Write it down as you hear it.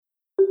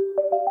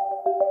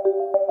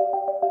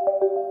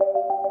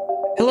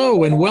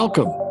Hello and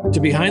welcome to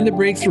Behind the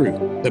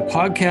Breakthrough, the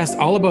podcast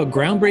all about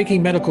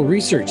groundbreaking medical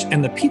research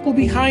and the people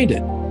behind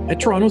it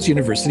at Toronto's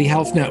University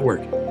Health Network,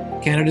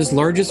 Canada's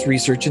largest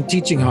research and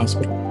teaching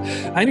hospital.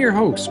 I'm your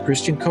host,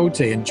 Christian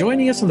Cote, and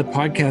joining us on the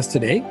podcast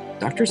today,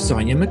 Dr.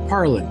 Sonia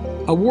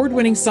McParland,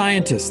 award-winning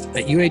scientist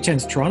at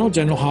UHN's Toronto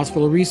General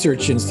Hospital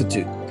Research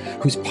Institute,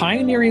 whose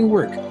pioneering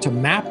work to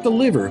map the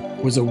liver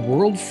was a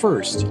world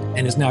first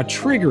and is now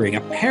triggering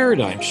a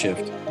paradigm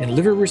shift in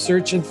liver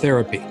research and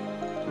therapy.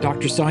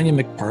 Dr. Sonia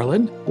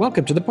McParland,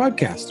 welcome to the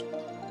podcast.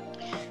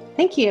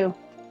 Thank you.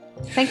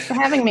 Thanks for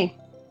having me.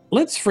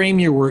 Let's frame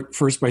your work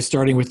first by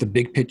starting with the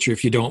big picture,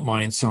 if you don't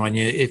mind,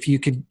 Sonia. If you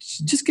could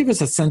just give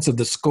us a sense of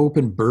the scope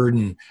and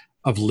burden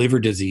of liver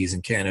disease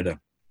in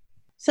Canada.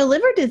 So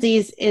liver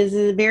disease is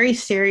a very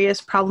serious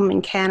problem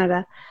in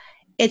Canada.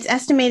 It's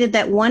estimated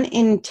that 1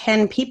 in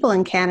 10 people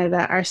in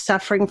Canada are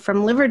suffering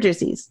from liver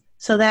disease.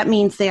 So that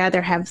means they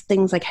either have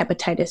things like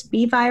hepatitis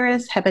B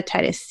virus,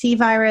 hepatitis C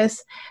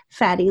virus,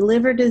 fatty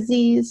liver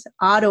disease,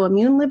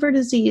 autoimmune liver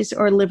disease,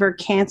 or liver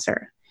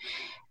cancer.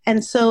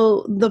 And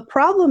so the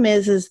problem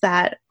is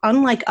that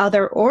unlike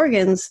other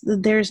organs,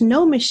 there's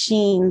no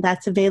machine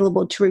that's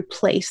available to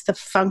replace the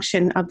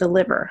function of the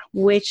liver,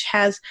 which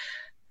has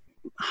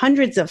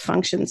hundreds of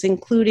functions,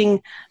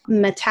 including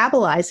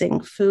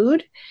metabolizing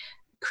food,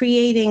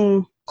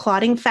 creating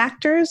clotting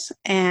factors,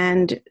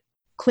 and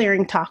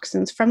clearing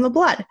toxins from the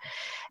blood.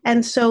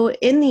 And so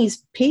in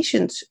these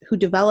patients who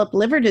develop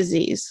liver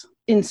disease,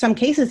 in some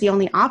cases, the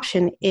only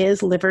option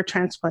is liver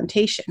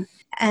transplantation.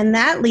 And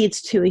that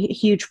leads to a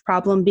huge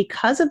problem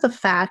because of the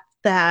fact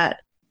that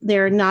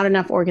there are not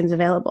enough organs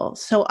available.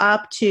 So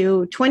up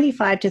to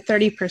 25 to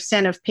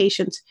 30% of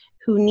patients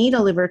who need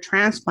a liver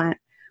transplant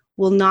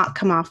will not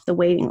come off the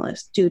waiting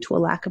list due to a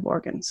lack of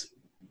organs.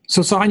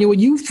 So Sonia, when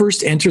you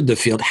first entered the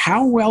field,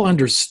 how well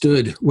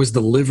understood was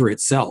the liver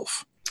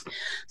itself?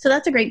 So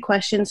that's a great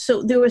question.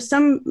 So there were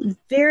some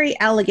very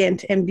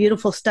elegant and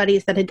beautiful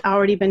studies that had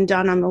already been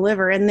done on the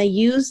liver, and they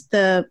used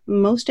the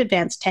most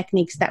advanced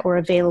techniques that were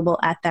available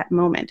at that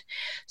moment.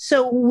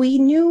 So we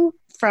knew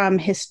from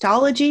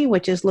histology,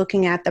 which is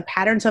looking at the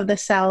patterns of the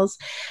cells,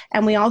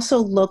 and we also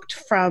looked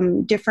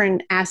from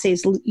different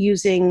assays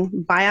using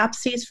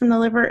biopsies from the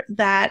liver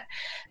that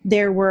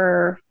there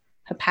were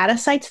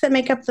hepatocytes that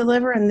make up the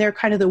liver, and they're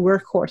kind of the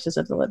workhorses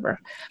of the liver.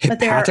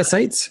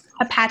 Hepatocytes?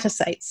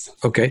 Hepatocytes.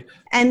 Okay.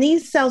 And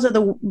these cells are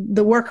the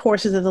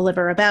workhorses of the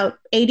liver. About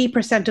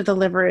 80% of the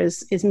liver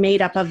is made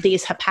up of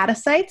these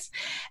hepatocytes.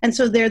 And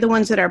so they're the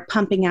ones that are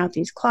pumping out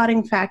these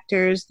clotting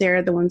factors.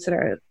 They're the ones that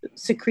are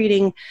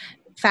secreting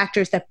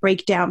factors that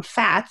break down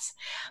fats,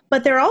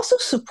 but they're also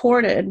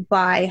supported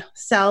by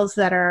cells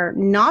that are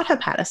not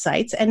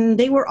hepatocytes, and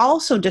they were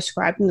also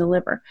described in the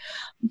liver.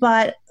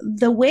 But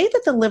the way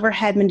that the liver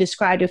had been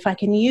described, if I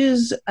can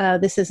use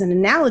this as an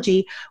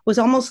analogy, was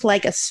almost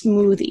like a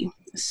smoothie.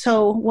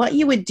 So what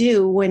you would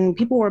do when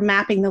people were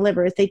mapping the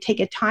liver is they take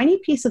a tiny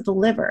piece of the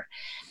liver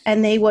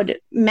and they would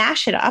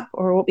mash it up,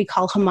 or what we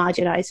call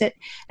homogenize it,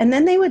 and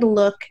then they would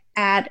look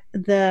at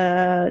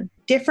the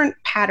different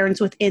patterns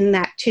within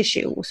that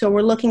tissue. So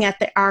we're looking at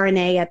the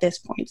RNA at this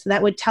point. So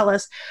that would tell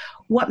us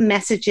what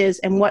messages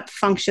and what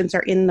functions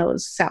are in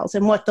those cells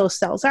and what those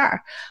cells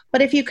are.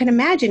 But if you can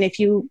imagine, if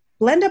you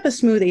blend up a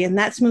smoothie and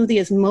that smoothie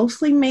is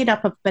mostly made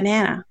up of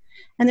banana,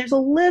 and there's a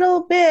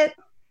little bit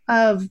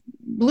of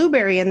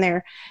blueberry in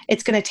there,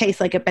 it's going to taste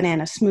like a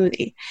banana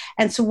smoothie.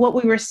 And so what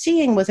we were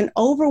seeing was an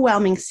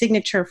overwhelming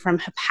signature from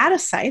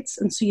hepatocytes.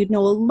 And so you'd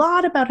know a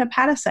lot about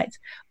hepatocytes,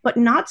 but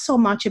not so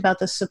much about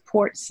the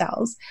support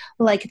cells,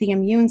 like the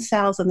immune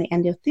cells and the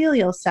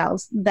endothelial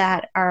cells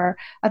that are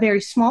a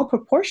very small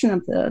proportion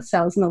of the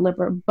cells in the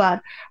liver,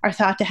 but are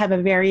thought to have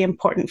a very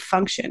important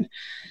function.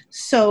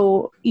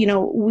 So,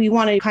 we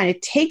want to kind of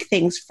take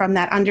things from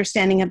that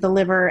understanding of the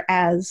liver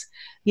as,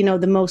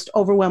 the most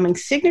overwhelming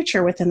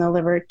signature within the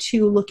liver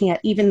to looking at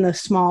even the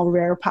small,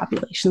 rare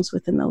populations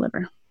within the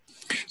liver.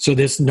 So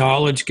this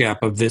knowledge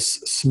gap of this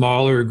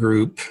smaller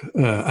group,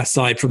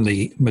 aside from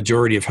the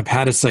majority of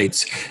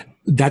hepatocytes,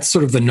 that's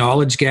sort of the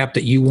knowledge gap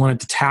that you wanted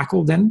to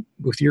tackle then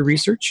with your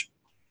research?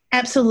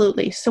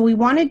 Absolutely. So we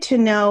wanted to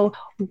know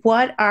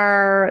what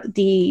are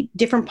the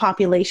different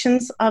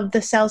populations of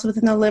the cells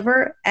within the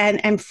liver.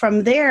 And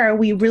from there,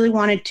 we really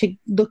wanted to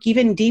look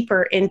even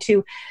deeper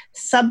into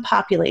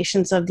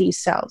subpopulations of these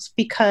cells,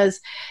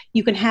 because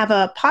you can have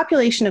a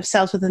population of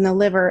cells within the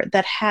liver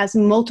that has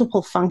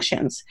multiple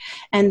functions.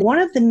 And one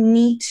of the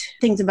neat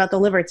things about the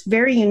liver, it's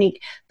very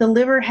unique. The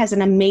liver has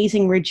an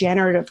amazing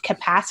regenerative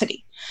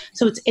capacity.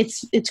 So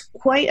it's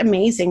quite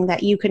amazing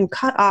that you can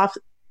cut off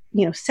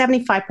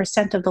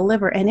 75% of the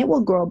liver and it will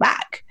grow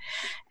back.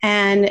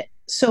 And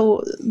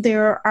so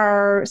there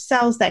are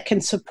cells that can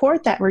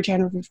support that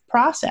regenerative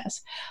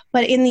process.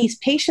 But in these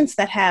patients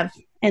that have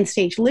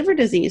end-stage liver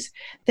disease,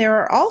 there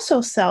are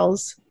also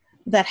cells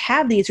that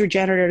have these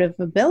regenerative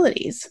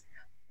abilities,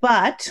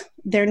 but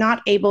they're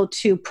not able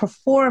to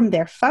perform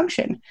their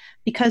function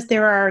because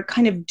there are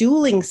kind of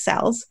dueling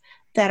cells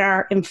that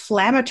are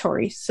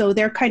inflammatory. So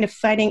they're kind of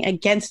fighting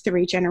against the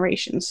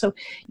regeneration. So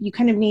you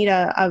kind of need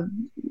a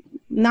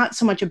not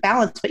so much a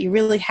balance, but you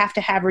really have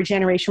to have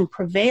regeneration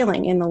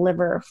prevailing in the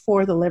liver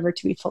for the liver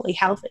to be fully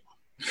healthy.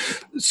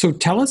 So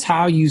tell us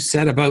how you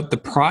set about the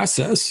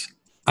process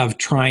of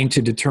trying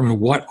to determine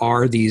what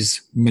are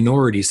these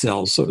minority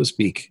cells, so to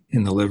speak,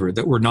 in the liver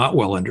that were not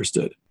well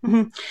understood.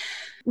 Mm-hmm.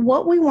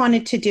 What we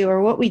wanted to do,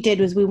 or what we did,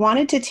 was we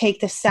wanted to take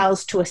the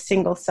cells to a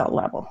single cell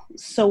level.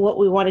 So what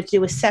we wanted to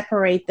do was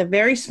separate the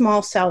very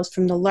small cells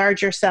from the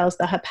larger cells,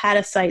 the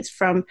hepatocytes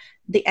from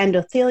the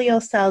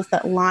endothelial cells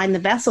that line the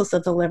vessels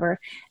of the liver.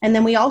 And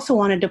then we also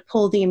wanted to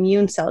pull the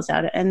immune cells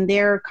out, and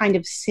they're kind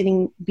of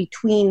sitting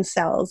between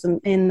cells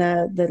in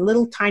the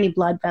little tiny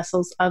blood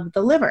vessels of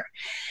the liver.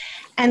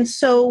 And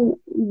so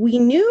we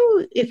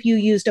knew if you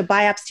used a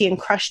biopsy and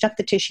crushed up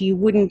the tissue, you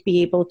wouldn't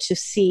be able to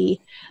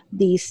see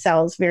these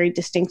cells very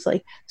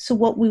distinctly. So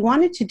what we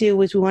wanted to do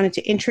was we wanted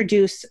to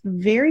introduce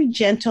very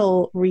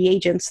gentle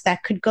reagents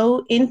that could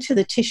go into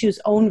the tissue's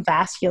own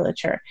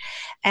vasculature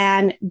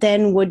and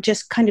then would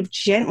just kind of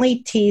gently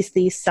tease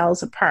these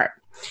cells apart.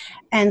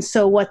 And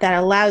so what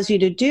that allows you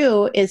to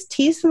do is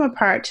tease them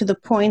apart to the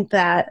point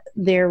that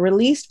they're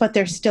released, but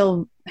they're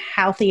still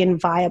healthy and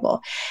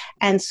viable.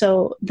 And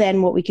so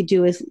then what we could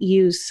do is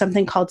use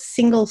something called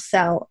single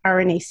cell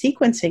RNA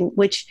sequencing,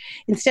 which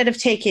instead of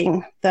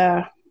taking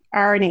the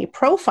RNA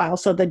profile,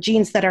 so the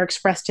genes that are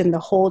expressed in the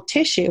whole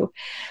tissue,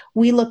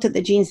 we looked at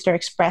the genes that are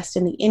expressed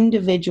in the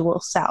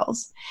individual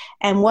cells.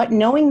 And what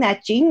knowing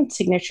that gene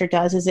signature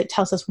does is it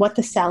tells us what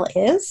the cell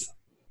is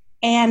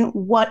and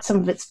what some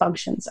of its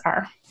functions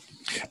are.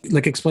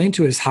 Like, explain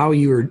to us how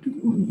you were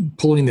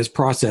pulling this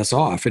process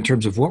off in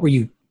terms of what were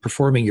you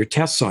performing your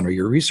tests on or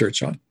your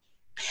research on?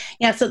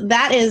 Yeah, so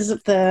that is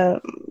the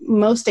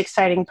most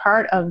exciting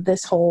part of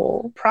this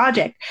whole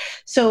project.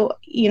 So,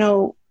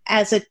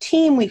 as a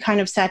team, we kind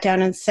of sat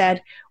down and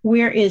said,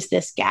 where is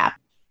this gap?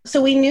 So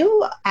we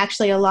knew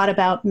actually a lot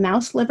about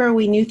mouse liver.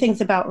 We knew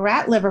things about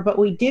rat liver, but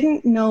we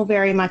didn't know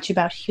very much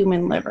about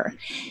human liver.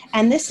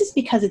 And this is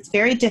because it's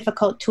very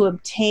difficult to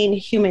obtain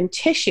human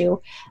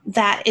tissue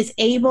that is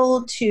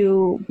able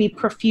to be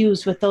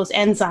perfused with those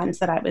enzymes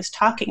that I was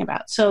talking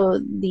about. So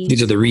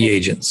these are the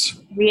reagents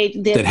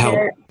that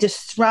help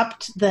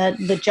disrupt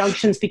the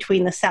junctions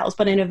between the cells,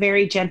 but in a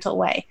very gentle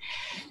way.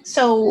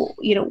 So,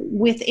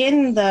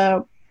 within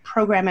the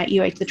program at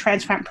the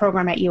transplant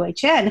program at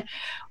UHN,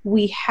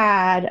 we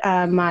had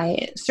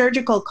my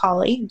surgical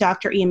colleague,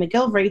 Dr. Ian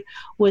McGilvery,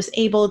 was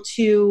able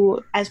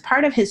to, as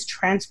part of his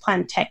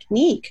transplant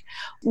technique,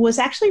 was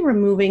actually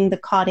removing the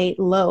caudate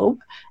lobe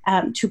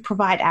to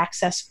provide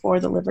access for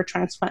the liver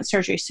transplant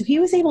surgery. So he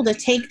was able to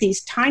take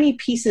these tiny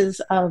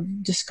pieces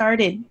of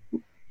discarded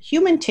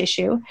human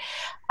tissue,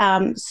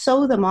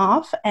 sew them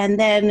off, and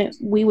then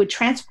we would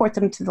transport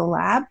them to the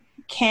lab,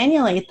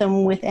 cannulate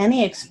them with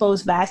any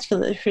exposed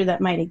vasculature that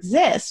might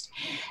exist,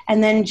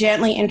 and then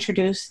gently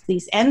introduce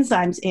these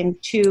enzymes in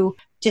to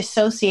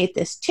dissociate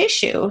this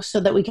tissue so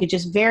that we could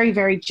just very,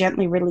 very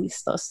gently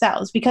release those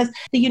cells. Because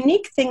the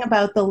unique thing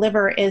about the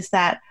liver is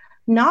that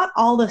not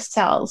all the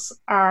cells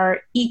are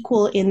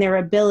equal in their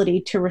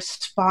ability to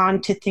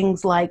respond to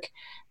things like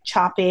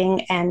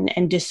chopping and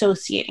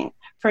dissociating.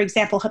 For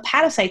example,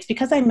 hepatocytes,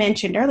 because I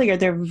mentioned earlier,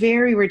 they're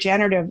very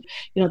regenerative.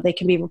 They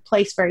can be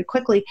replaced very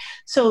quickly.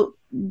 So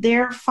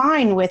they're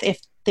fine with if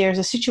there's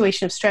a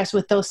situation of stress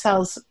with those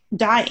cells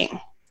dying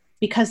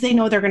because they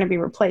know they're going to be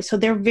replaced. So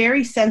they're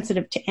very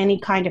sensitive to any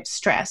kind of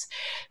stress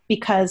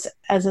because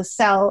as a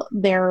cell,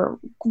 they're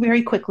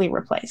very quickly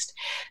replaced.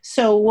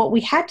 So what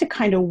we had to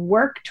kind of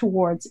work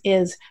towards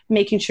is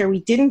making sure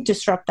we didn't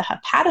disrupt the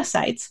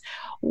hepatocytes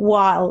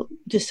while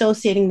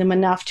dissociating them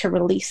enough to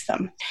release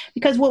them.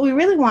 Because what we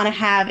really want to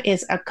have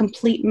is a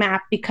complete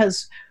map,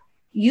 because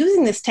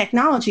using this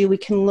technology, we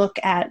can look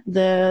at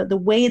the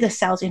way the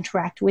cells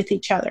interact with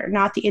each other,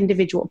 not the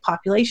individual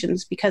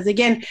populations, because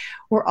again,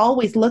 we're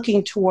always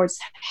looking towards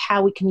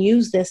how we can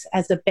use this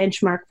as a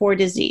benchmark for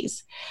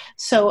disease.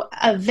 So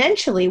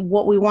eventually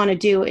what we want to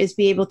do is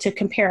be able to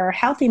compare our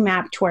healthy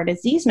map to our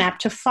disease map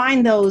to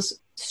find those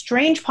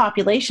strange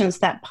populations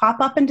that pop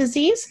up in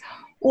disease,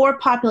 or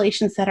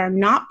populations that are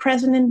not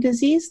present in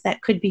disease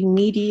that could be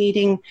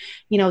mediating,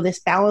 this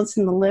balance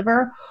in the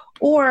liver,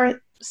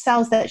 or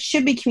cells that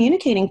should be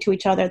communicating to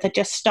each other that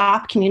just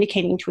stop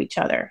communicating to each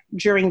other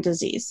during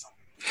disease.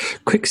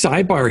 Quick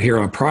sidebar here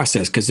on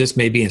process, because this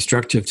may be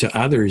instructive to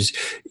others.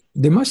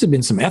 There must have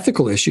been some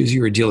ethical issues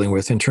you were dealing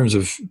with in terms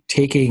of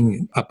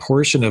taking a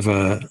portion of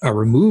a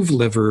removed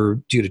liver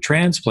due to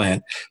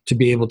transplant to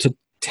be able to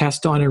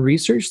test on and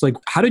research. Like,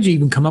 how did you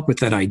even come up with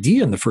that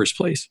idea in the first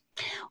place?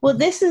 Well,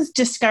 this is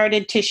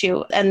discarded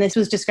tissue, and this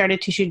was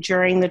discarded tissue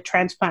during the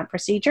transplant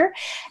procedure.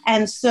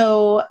 And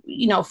so,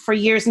 for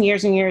years and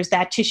years and years,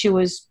 that tissue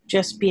was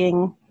just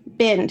being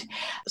binned.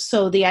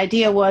 So the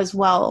idea was,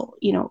 well,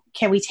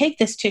 can we take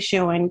this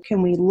tissue and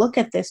can we look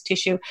at this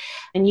tissue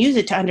and use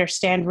it to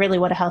understand really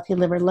what a healthy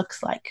liver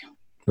looks like?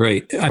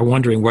 Right. I'm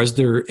wondering, was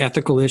there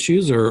ethical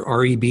issues or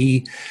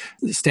REB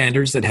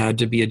standards that had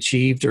to be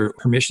achieved or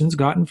permissions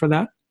gotten for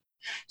that?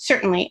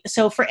 Certainly.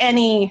 So for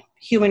any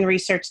human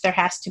research, there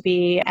has to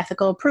be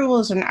ethical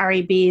approvals and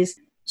REBs.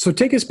 So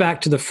take us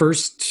back to the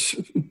first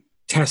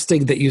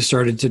testing that you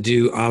started to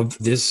do of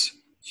this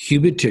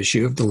human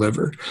tissue of the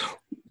liver.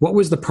 What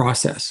was the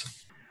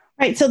process?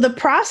 Right. So the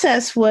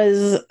process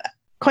was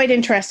quite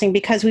interesting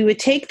because we would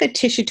take the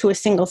tissue to a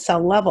single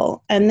cell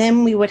level, and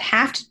then we would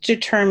have to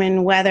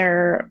determine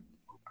whether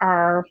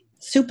our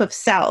soup of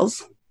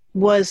cells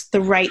was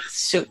the right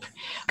soup.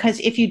 Because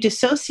if you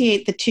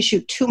dissociate the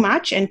tissue too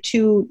much and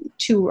too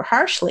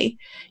harshly,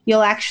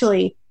 you'll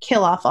actually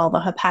kill off all the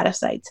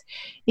hepatocytes.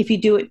 If you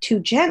do it too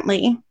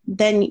gently,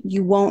 then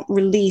you won't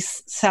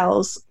release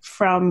cells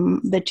from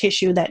the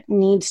tissue that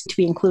needs to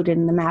be included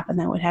in the map, and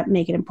that would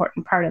make an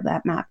important part of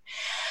that map.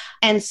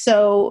 And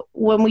so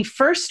when we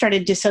first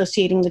started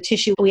dissociating the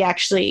tissue, we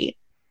actually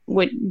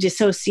would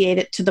dissociate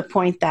it to the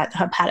point that the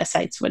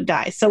hepatocytes would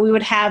die. So we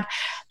would have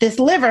this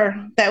liver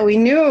that we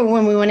knew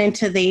when we went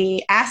into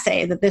the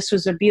assay that this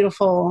was a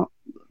beautiful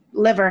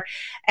liver,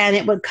 and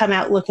it would come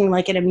out looking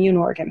like an immune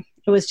organ.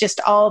 It was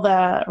just all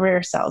the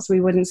rare cells.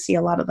 We wouldn't see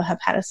a lot of the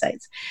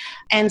hepatocytes.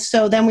 And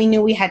so then we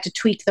knew we had to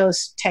tweak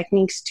those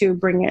techniques to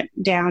bring it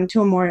down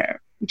to a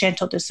more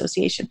gentle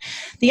dissociation.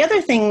 The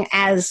other thing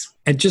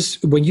And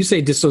just when you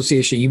say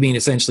dissociation, you mean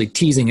essentially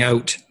teasing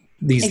out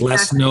these exactly.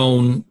 less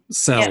known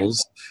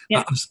cells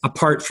Yep.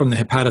 apart from the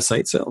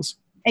hepatocyte cells.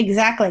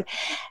 Exactly.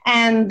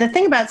 And the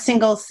thing about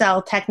single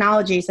cell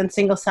technologies and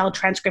single cell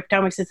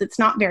transcriptomics is it's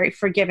not very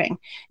forgiving.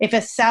 If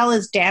a cell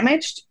is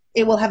damaged,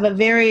 it will have a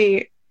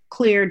very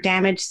clear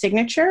damage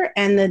signature,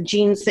 and the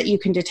genes that you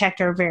can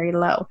detect are very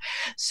low.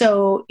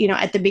 So,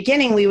 at the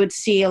beginning, we would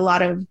see a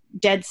lot of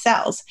dead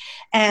cells.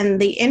 And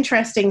the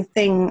interesting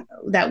thing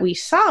that we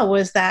saw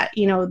was that,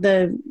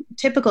 the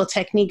typical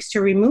techniques to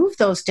remove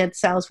those dead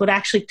cells would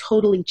actually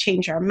totally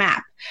change our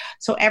map.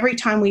 So every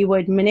time we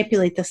would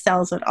manipulate the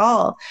cells at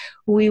all,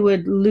 we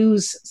would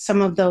lose some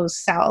of those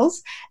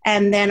cells.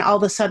 And then all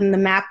of a sudden the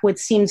map would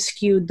seem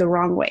skewed the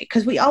wrong way.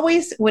 Because we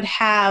always would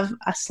have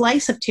a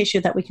slice of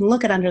tissue that we can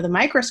look at under the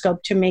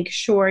microscope to make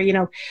sure,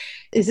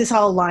 is this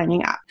all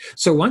lining up?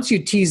 So once you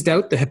teased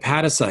out the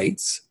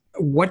hepatocytes,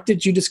 what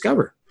did you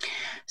discover?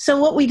 So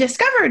what we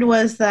discovered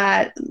was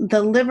that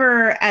the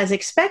liver, as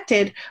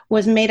expected,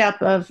 was made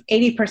up of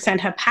 80%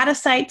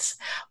 hepatocytes,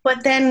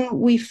 but then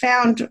we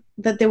found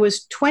that there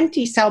was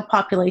 20 cell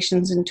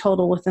populations in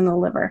total within the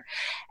liver.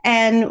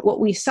 And what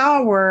we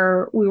saw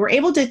we were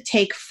able to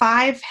take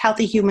 5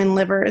 healthy human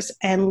livers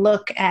and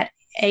look at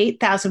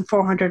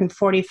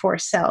 8,444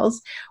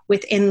 cells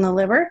within the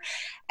liver.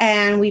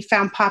 And we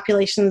found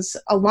populations,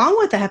 along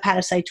with the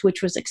hepatocytes,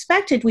 which was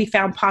expected, we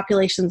found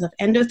populations of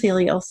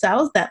endothelial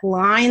cells that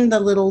line the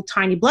little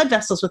tiny blood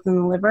vessels within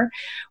the liver.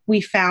 We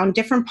found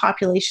different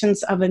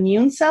populations of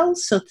immune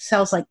cells, so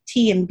cells like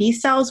T and B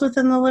cells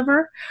within the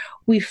liver.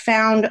 We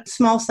found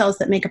small cells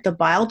that make up the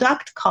bile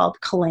duct called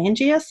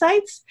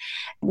cholangiocytes.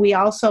 We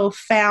also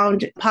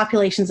found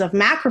populations of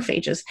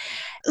macrophages.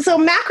 So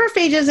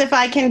macrophages, if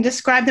I can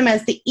describe them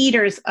as the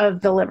eaters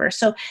of the liver.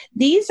 So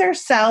these are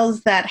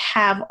cells that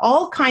have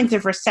all kinds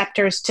of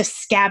receptors to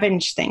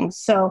scavenge things.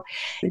 So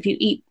if you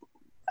eat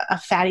a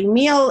fatty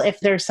meal, if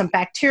there's some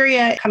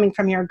bacteria coming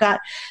from your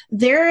gut,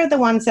 they're the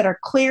ones that are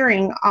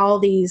clearing all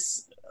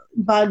these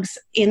bugs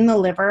in the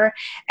liver,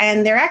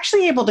 and they're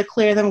actually able to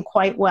clear them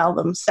quite well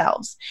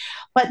themselves.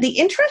 But the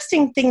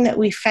interesting thing that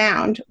we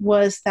found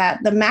was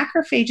that the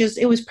macrophages,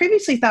 it was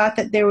previously thought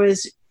that there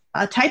was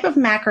a type of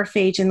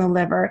macrophage in the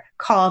liver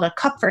called a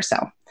Kupffer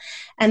cell,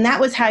 and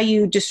that was how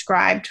you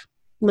described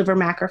liver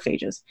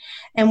macrophages.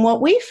 And what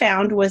we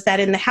found was that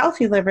in the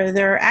healthy liver,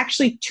 there are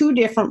actually 2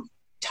 different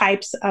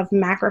types of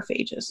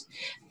macrophages.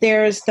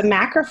 There's the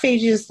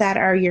macrophages that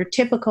are your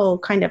typical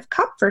kind of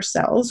Kupffer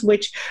cells,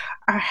 which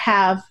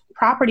have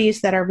properties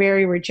that are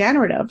very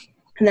regenerative.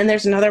 And then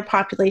there's another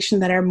population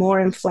that are more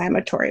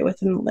inflammatory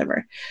within the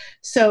liver.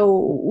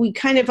 So we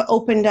kind of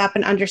opened up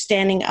an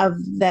understanding of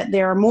that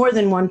there are more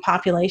than one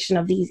population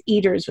of these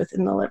eaters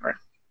within the liver.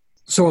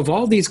 So of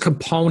all these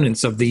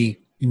components of the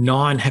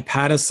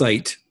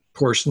non-hepatocyte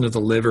portion of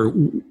the liver,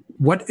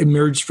 what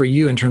emerged for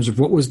you in terms of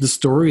what was the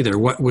story there?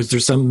 Was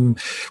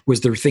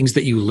there things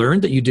that you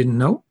learned that you didn't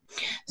know?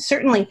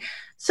 Certainly.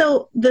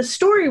 So the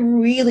story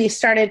really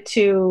started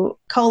to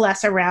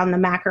coalesce around the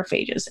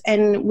macrophages.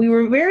 And we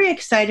were very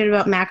excited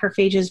about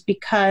macrophages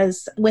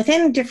because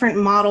within different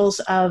models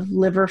of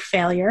liver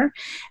failure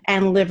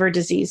and liver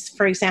disease,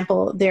 for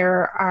example,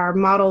 there are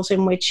models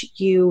in which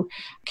you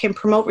can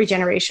promote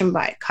regeneration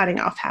by cutting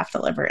off half the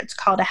liver. It's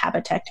called a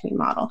habitectomy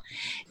model.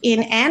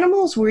 In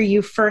animals where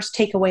you first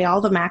take away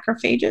all the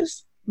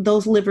macrophages,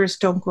 those livers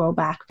don't grow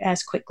back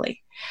as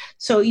quickly.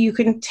 So you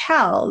can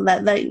tell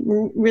that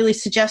really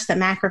suggests that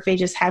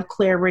macrophages have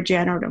clear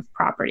regenerative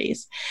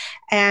properties.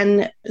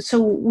 And so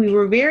we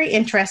were very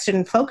interested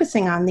in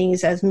focusing on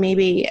these as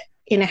maybe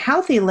in a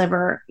healthy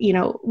liver,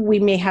 we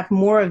may have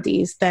more of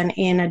these than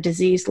in a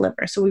diseased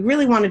liver. So we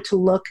really wanted to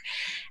look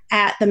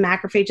at the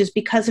macrophages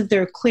because of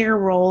their clear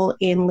role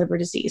in liver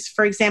disease.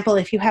 For example,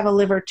 if you have a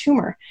liver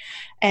tumor,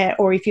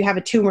 or if you have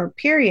a tumor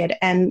period,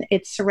 and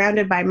it's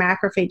surrounded by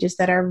macrophages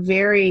that are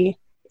very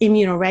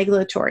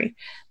immunoregulatory,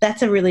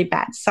 that's a really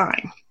bad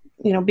sign.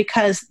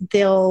 because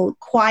they'll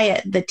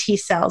quiet the T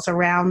cells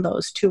around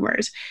those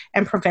tumors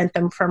and prevent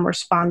them from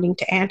responding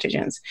to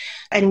antigens.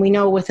 And we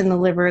know within the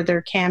liver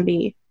there can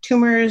be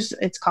tumors.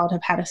 It's called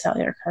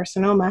hepatocellular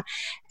carcinoma.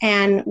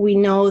 And we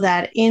know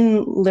that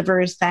in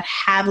livers that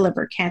have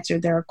liver cancer,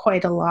 there are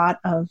quite a lot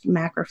of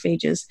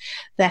macrophages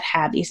that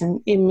have these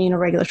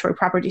immunoregulatory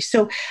properties.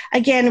 So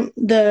again,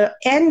 the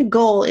end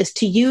goal is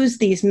to use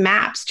these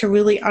maps to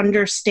really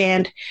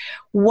understand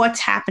what's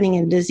happening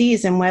in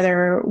disease and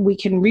whether we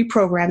can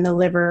reprogram the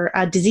liver,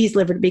 a diseased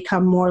liver, to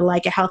become more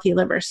like a healthy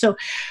liver. So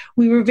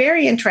we were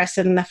very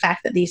interested in the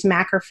fact that these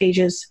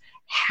macrophages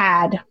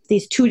had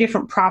these two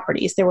different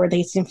properties. There were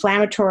these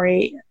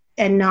inflammatory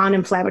and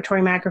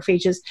non-inflammatory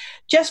macrophages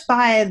just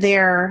by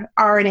their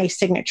RNA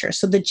signature,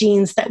 so the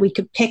genes that we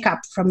could pick up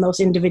from those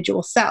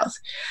individual cells.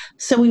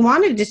 So we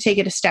wanted to take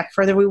it a step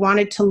further. We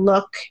wanted to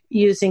look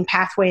using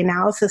pathway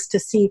analysis to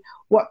see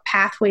what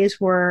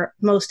pathways were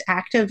most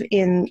active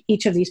in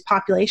each of these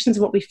populations.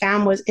 What we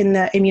found was in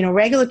the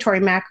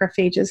immunoregulatory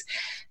macrophages,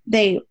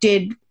 they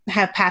did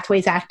have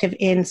pathways active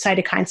in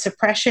cytokine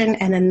suppression,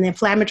 and in the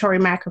inflammatory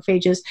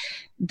macrophages,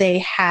 they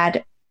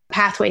had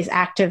pathways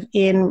active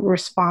in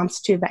response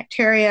to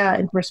bacteria,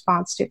 in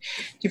response to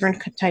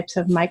different types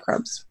of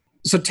microbes.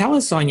 So tell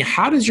us, Sonia,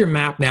 how does your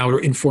map now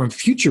inform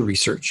future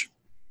research?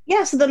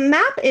 Yeah, so the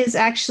map is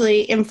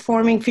actually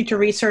informing future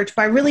research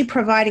by really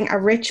providing a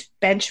rich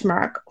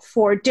benchmark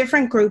for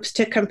different groups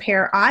to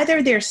compare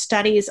either their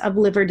studies of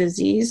liver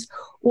disease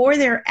or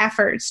their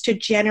efforts to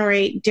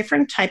generate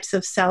different types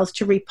of cells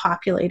to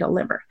repopulate a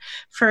liver.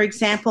 For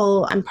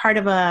example, I'm part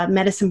of a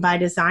Medicine by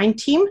Design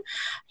team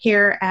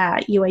here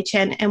at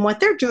UHN, and what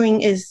they're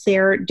doing is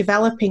they're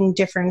developing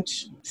different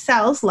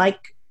cells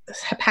like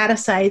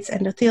hepatocytes,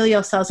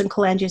 endothelial cells, and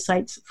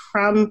cholangiocytes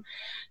from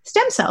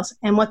stem cells.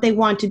 And what they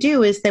want to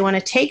do is they want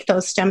to take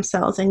those stem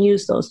cells and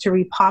use those to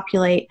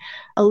repopulate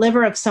a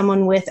liver of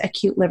someone with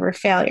acute liver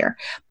failure.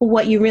 But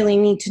what you really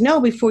need to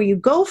know before you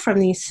go from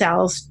these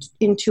cells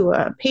into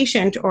a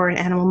patient or an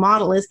animal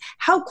model is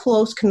how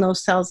close can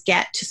those cells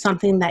get to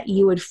something that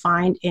you would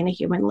find in a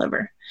human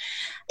liver.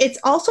 It's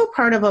also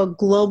part of a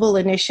global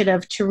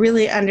initiative to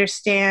really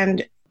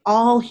understand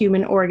all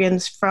human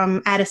organs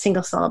from at a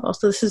single cell level.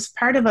 So this is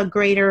part of a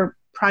greater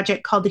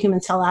project called the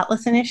Human Cell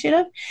Atlas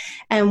Initiative.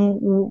 And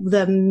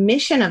the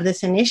mission of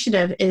this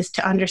initiative is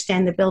to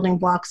understand the building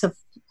blocks of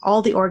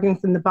all the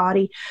organs in the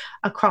body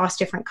across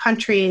different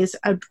countries,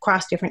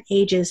 across different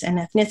ages and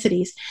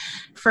ethnicities.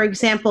 For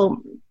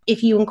example,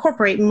 if you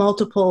incorporate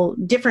multiple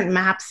different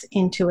maps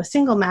into a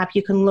single map,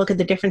 you can look at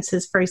the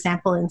differences, for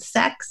example, in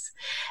sex.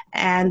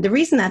 And the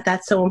reason that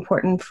that's so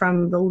important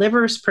from the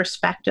liver's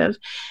perspective,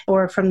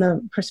 or from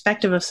the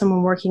perspective of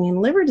someone working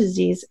in liver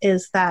disease,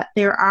 is that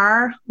there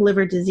are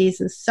liver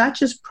diseases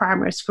such as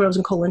primary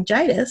sclerosing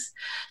cholangitis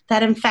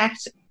that in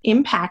fact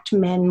impact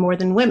men more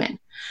than women.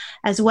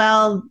 As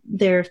well,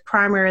 there's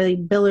primarily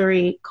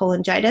biliary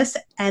cholangitis,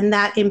 and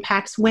that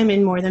impacts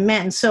women more than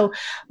men. So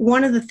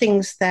one of the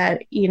things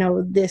that,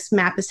 this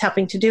map is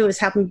helping to do is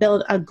helping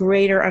build a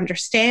greater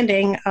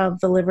understanding of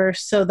the liver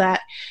so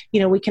that,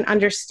 we can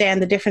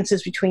understand the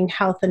differences between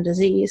health and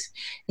disease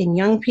in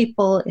young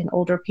people, in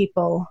older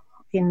people,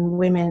 in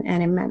women,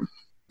 and in men.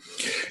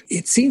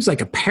 It seems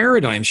like a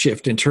paradigm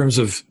shift in terms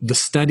of the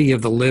study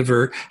of the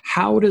liver.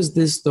 How does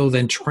this, though,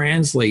 then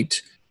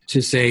translate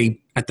to, say,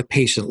 at the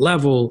patient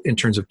level in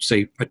terms of,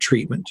 say, a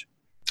treatment?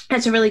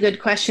 That's a really good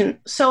question.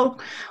 So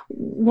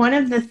one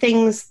of the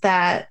things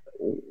that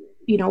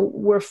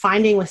we're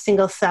finding with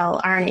single cell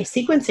RNA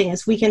sequencing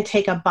is we can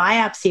take a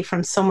biopsy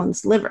from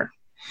someone's liver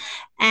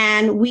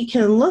and we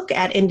can look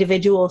at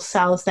individual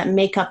cells that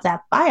make up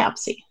that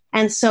biopsy.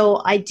 And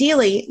so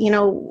ideally,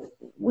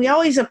 we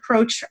always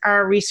approach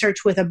our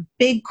research with a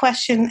big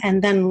question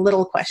and then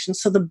little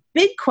questions. So the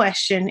big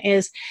question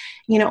is,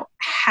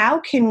 how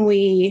can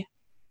we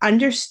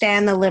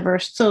understand the liver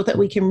so that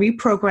we can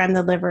reprogram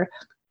the liver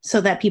so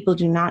that people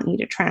do not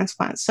need a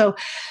transplant? So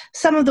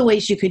some of the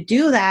ways you could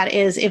do that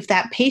is if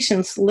that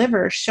patient's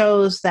liver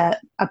shows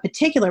that a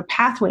particular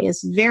pathway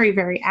is very,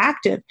 very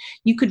active,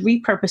 you could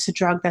repurpose a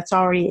drug that's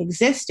already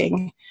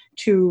existing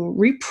to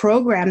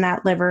reprogram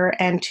that liver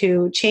and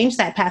to change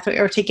that pathway,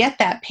 or to get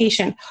that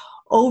patient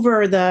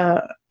over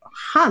the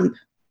hump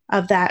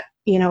of that,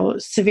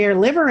 severe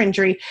liver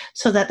injury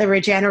so that the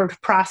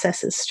regenerative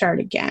processes start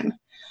again.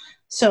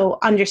 So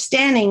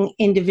understanding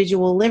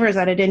individual livers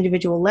at an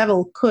individual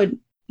level could,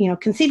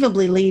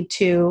 conceivably lead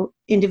to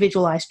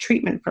individualized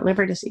treatment for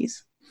liver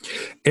disease.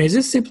 And is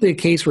this simply a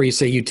case where you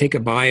say you take a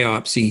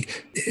biopsy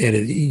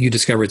and you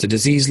discover it's a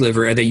diseased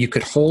liver, and that you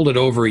could hold it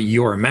over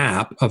your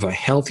map of a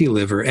healthy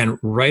liver and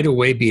right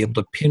away be able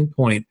to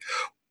pinpoint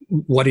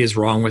what is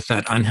wrong with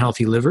that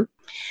unhealthy liver?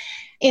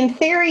 In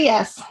theory,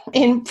 yes.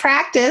 In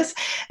practice,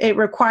 it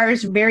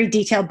requires very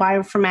detailed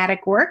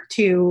bioinformatic work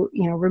to,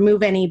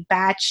 remove any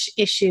batch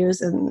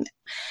issues and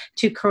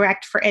to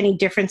correct for any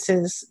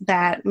differences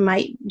that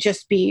might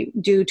just be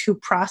due to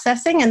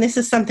processing. And this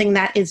is something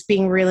that is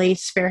being really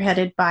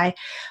spearheaded by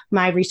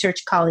my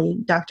research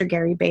colleague, Dr.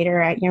 Gary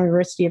Bader at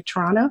University of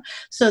Toronto.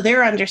 So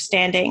they're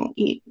understanding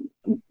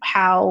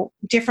how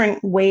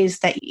different ways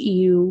that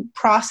you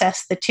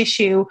process the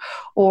tissue,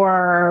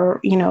 or,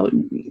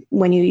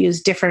 when you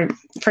use different,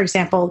 for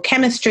example,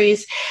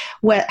 chemistries,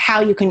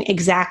 how you can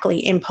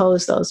exactly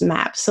impose those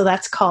maps. So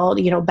that's called,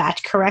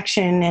 batch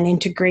correction and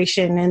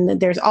integration. And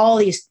there's all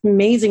these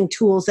amazing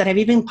tools that have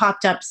even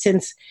popped up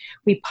since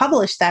we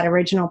published that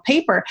original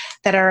paper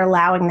that are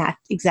allowing that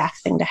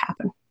exact thing to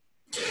happen.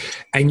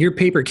 And your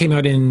paper came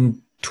out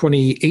in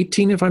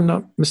 2018, if I'm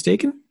not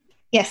mistaken?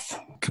 Yes.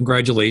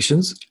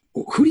 Congratulations.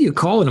 Who do you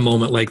call in a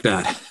moment like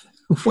that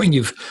when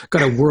you've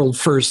got a world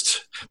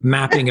first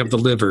mapping of the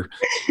liver?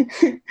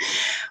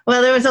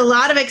 Well, there was a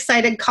lot of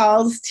excited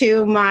calls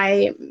to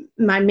my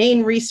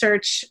main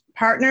research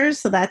partners.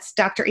 So that's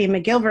Dr. Ian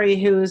McGilvery,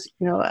 who's,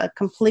 a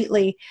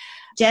completely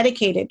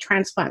dedicated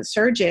transplant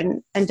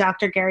surgeon, and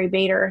Dr. Gary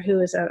Bader, who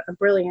is a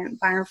brilliant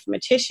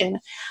bioinformatician.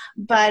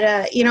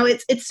 But,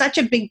 it's such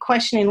a big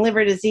question in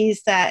liver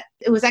disease that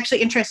it was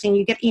actually interesting.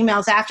 You get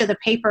emails after the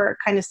paper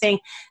kind of saying,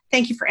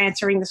 thank you for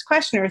answering this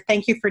question, or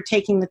thank you for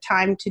taking the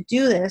time to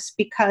do this,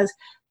 because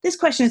this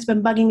question has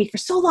been bugging me for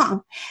so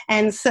long.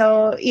 And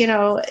so,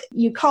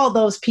 you call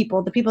those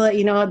people, the people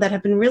that, that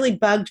have been really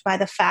bugged by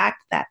the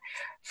fact that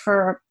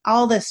for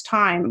all this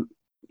time,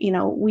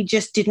 we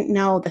just didn't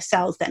know the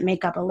cells that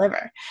make up a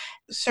liver.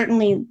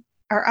 Certainly,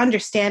 our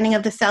understanding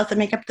of the cells that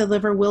make up the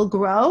liver will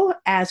grow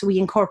as we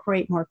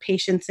incorporate more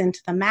patients into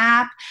the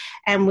map,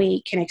 and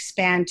we can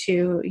expand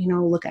to,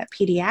 look at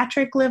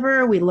pediatric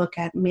liver, we look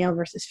at male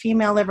versus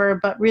female liver,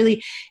 but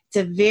really it's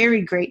a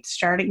very great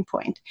starting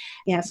point.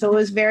 Yeah, so it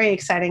was very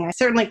exciting. I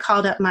certainly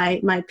called up my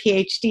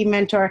PhD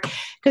mentor,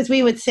 because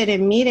we would sit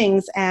in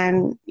meetings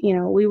and,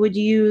 we would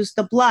use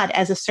the blood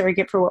as a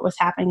surrogate for what was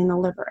happening in the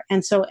liver.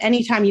 And so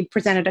anytime you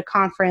presented a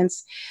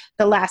conference,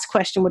 the last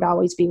question would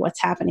always be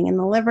what's happening in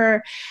the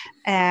liver.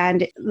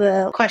 And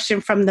the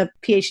question from the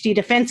PhD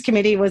defense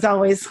committee was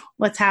always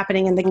what's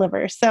happening in the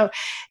liver. So,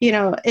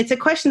 it's a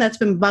question that's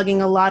been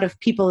bugging a lot of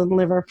people in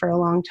liver for a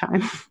long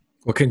time.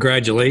 Well,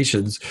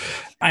 congratulations.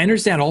 I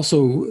understand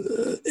also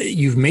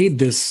you've made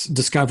this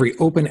discovery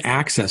open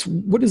access.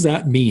 What does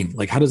that mean?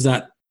 Like, how does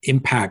that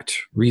impact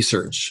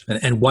research?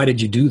 And why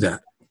did you do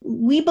that?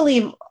 We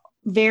believe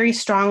very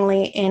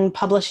strongly in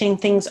publishing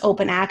things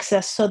open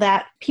access so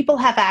that people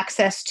have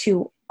access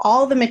to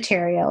all the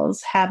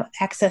materials, have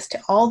access to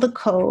all the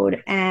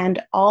code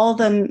and all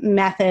the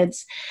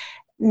methods,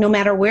 no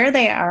matter where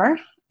they are,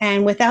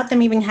 and without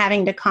them even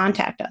having to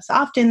contact us.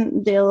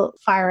 Often they'll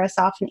fire us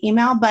off an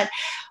email, but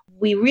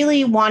we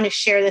really want to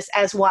share this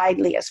as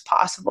widely as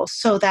possible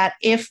so that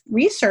if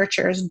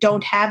researchers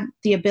don't have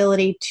the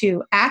ability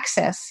to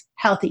access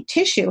healthy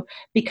tissue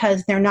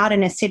because they're not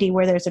in a city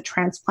where there's a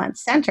transplant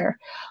center,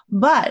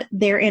 but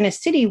they're in a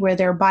city where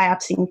they're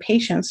biopsying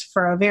patients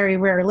for a very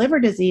rare liver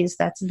disease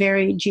that's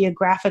very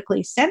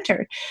geographically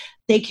centered,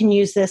 they can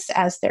use this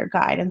as their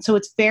guide. And so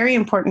it's very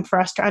important for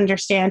us to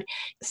understand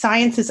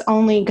science is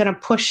only going to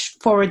push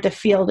forward the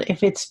field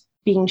if it's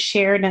being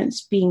shared and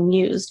it's being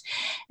used.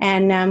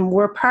 And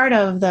we're part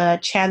of the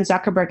Chan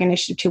Zuckerberg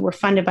Initiative too. We're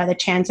funded by the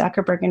Chan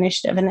Zuckerberg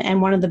Initiative.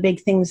 And one of the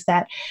big things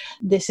that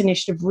this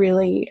initiative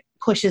really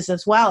pushes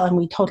as well, and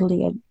we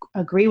totally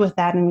agree with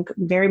that and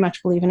very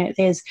much believe in it,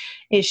 is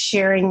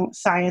sharing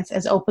science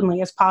as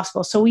openly as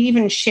possible. So we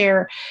even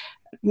share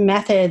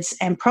methods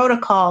and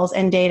protocols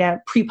and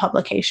data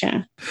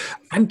pre-publication.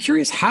 I'm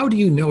curious, how do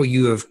you know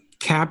you have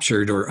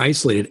captured or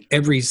isolated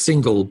every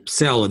single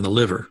cell in the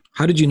liver?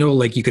 How did you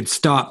know, you could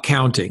stop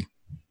counting?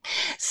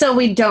 So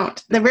we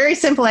don't. The very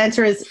simple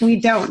answer is we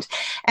don't.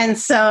 And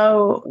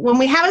so when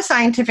we have a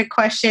scientific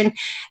question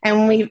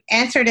and we've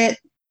answered it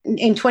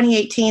in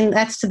 2018,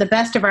 that's to the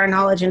best of our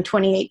knowledge in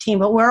 2018,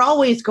 but we're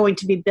always going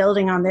to be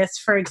building on this.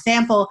 For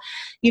example,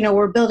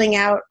 we're building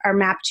out our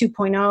MAP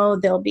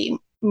 2.0. There'll be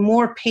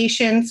more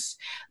patients.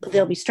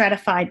 They'll be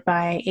stratified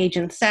by age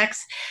and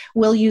sex.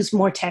 We'll use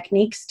more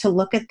techniques to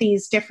look at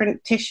these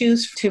different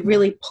tissues to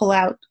really pull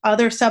out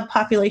other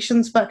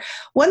subpopulations. But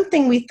one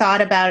thing we thought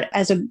about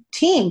as a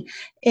team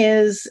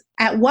is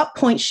at what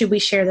point should we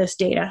share this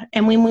data?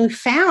 And when we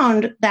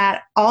found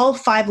that all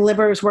 5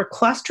 livers were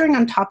clustering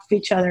on top of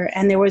each other,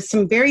 and there was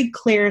some very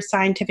clear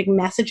scientific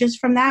messages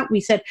from that, we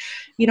said,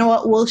 you know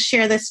what, we'll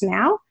share this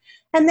now,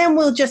 and then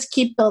we'll just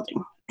keep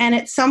building. And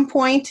at some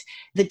point,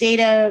 the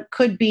data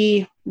could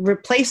be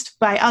replaced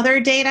by other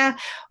data,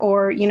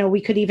 or, we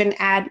could even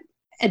add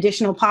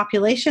additional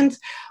populations,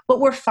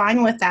 but we're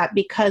fine with that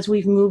because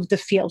we've moved the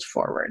field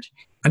forward.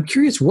 I'm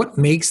curious, what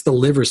makes the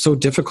liver so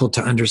difficult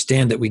to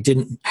understand that we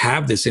didn't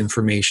have this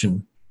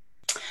information?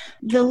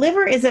 The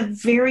liver is a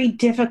very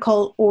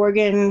difficult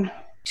organ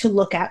to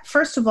look at.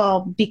 First of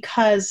all,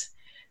 because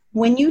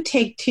when you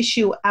take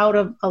tissue out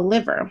of a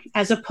liver,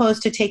 as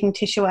opposed to taking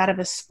tissue out of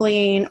a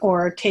spleen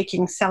or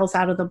taking cells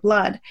out of the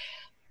blood,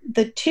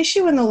 the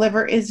tissue in the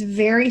liver is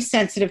very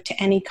sensitive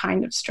to any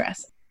kind of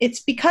stress. It's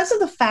because of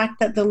the fact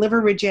that the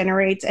liver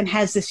regenerates and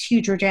has this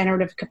huge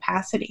regenerative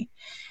capacity.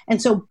 And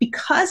so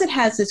because it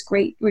has this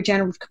great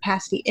regenerative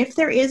capacity, if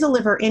there is a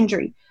liver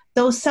injury,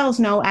 those cells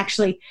know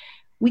actually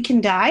we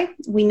can die.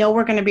 We know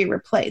we're going to be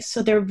replaced.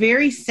 So they're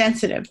very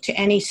sensitive to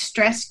any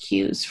stress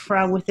cues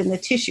from within the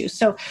tissue.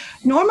 So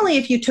normally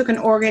if you took an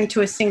organ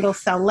to a single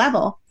cell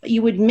level,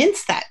 you would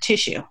mince that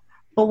tissue.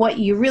 But what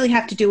you really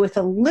have to do with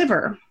a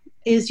liver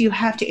is you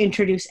have to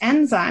introduce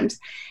enzymes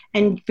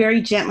and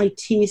very gently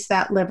tease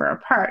that liver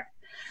apart.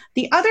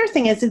 The other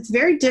thing is it's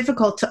very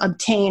difficult to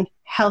obtain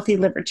healthy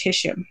liver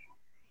tissue.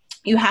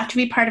 You have to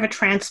be part of a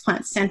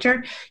transplant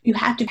center. You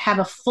have to have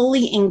a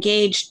fully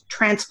engaged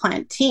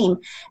transplant team.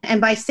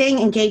 And by saying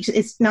engaged,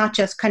 it's not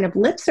just kind of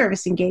lip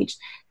service engaged.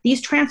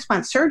 These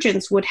transplant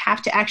surgeons would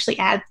have to actually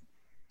add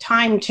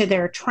time to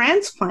their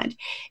transplant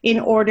in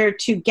order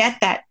to get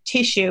that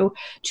tissue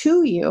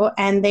to you.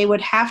 And they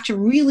would have to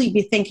really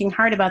be thinking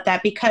hard about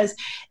that, because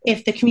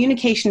if the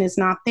communication is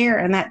not there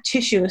and that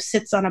tissue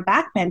sits on a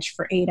backbench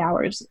for 8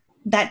 hours,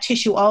 that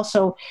tissue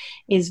also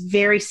is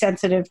very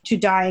sensitive to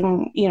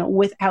dying,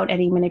 without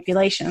any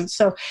manipulation.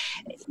 So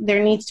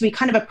there needs to be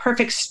kind of a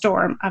perfect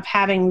storm of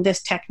having this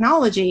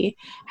technology,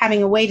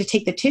 having a way to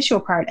take the tissue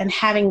apart, and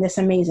having this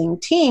amazing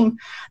team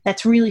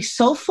that's really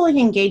so fully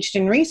engaged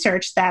in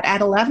research that at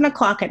 11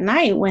 o'clock at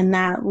night, when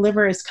that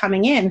liver is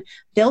coming in,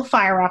 they'll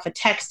fire off a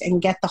text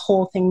and get the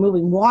whole thing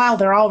moving while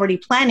they're already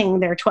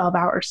planning their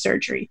 12-hour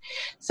surgery.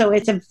 So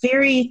it's a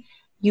very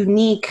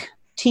unique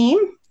team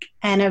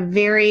and a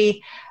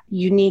very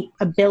unique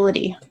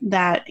ability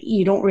that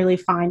you don't really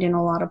find in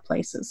a lot of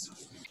places.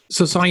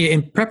 So Sonia,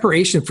 in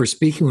preparation for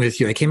speaking with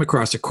you, I came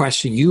across a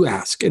question you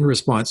asked in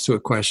response to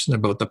a question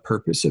about the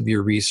purpose of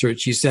your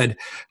research. You said,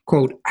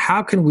 quote,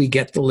 "How can we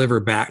get the liver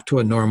back to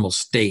a normal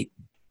state?"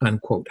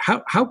 Unquote.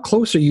 How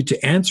close are you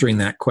to answering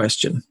that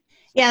question?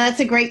 Yeah, that's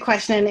a great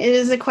question. And it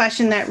is a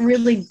question that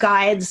really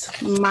guides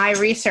my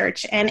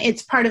research. And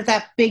it's part of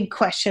that big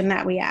question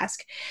that we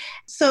ask.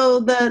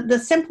 So the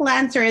simple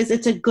answer is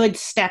it's a good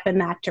step in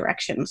that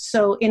direction.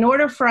 So in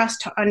order for us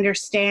to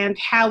understand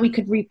how we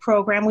could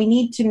reprogram, we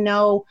need to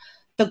know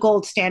the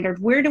gold standard.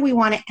 Where do we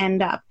want to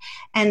end up?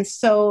 And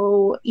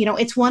so,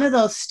 it's one of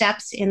those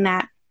steps in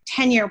that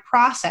 10-year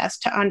process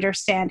to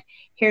understand,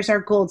 here's our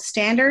gold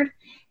standard.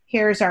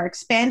 Here's our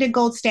expanded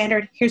gold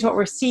standard. Here's what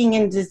we're seeing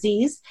in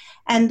disease.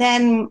 And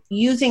then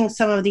using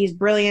some of these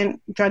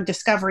brilliant drug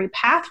discovery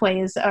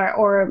pathways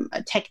or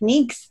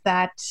techniques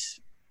that,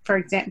 for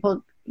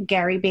example,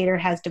 Gary Bader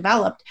has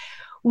developed,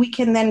 we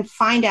can then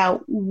find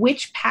out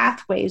which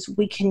pathways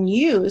we can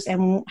use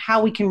and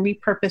how we can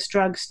repurpose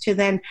drugs to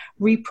then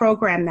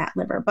reprogram that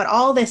liver. But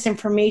all this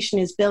information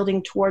is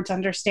building towards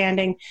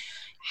understanding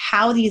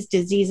how these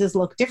diseases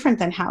look different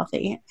than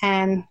healthy,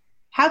 and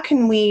how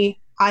can we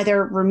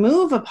either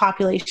remove a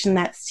population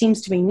that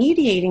seems to be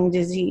mediating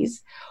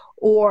disease,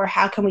 or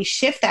how can we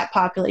shift that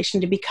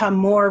population to become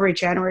more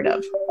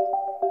regenerative?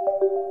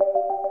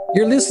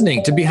 You're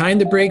listening to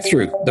Behind the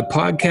Breakthrough, the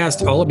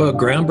podcast all about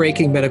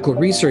groundbreaking medical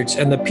research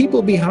and the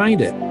people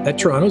behind it at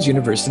Toronto's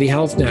University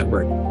Health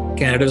Network,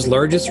 Canada's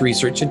largest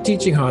research and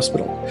teaching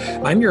hospital.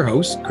 I'm your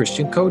host,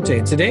 Christian Cote,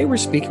 and today we're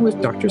speaking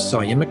with Dr.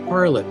 Sonia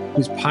McParland,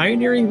 whose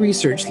pioneering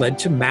research led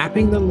to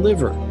mapping the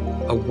liver,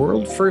 a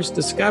world-first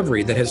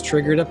discovery that has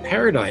triggered a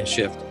paradigm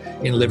shift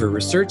in liver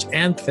research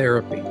and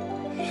therapy.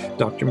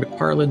 Dr.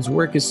 McParland's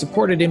work is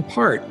supported in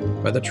part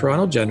by the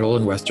Toronto General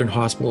and Western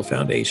Hospital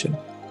Foundation.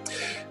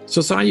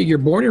 So Sonia, you're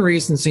born and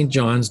raised in St.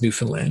 John's,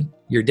 Newfoundland.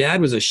 Your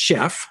dad was a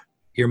chef,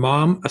 your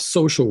mom a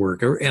social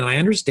worker, and I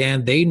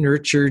understand they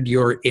nurtured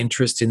your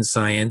interest in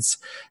science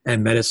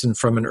and medicine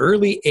from an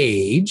early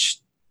age.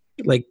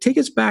 Like, take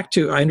us back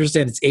to, I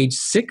understand it's age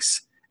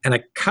 6 and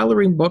a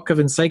coloring book of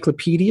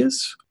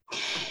encyclopedias.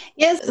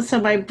 Yes, so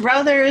my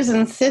brothers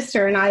and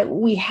sister and I,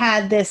 we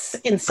had this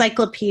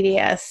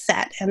encyclopedia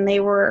set, and they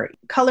were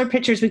color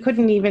pictures. We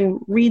couldn't even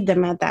read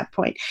them at that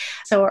point.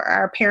 So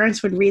our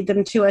parents would read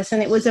them to us,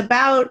 and it was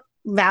about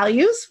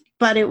values,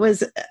 but it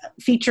was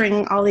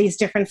featuring all these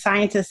different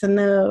scientists. And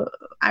the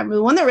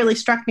one that really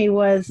struck me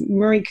was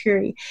Marie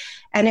Curie,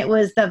 and it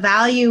was the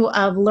value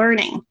of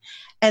learning.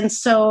 And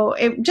so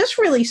it just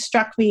really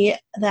struck me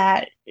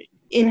that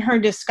in her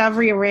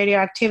discovery of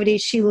radioactivity,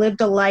 she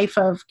lived a life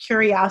of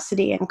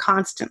curiosity and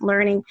constant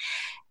learning.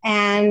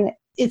 And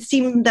it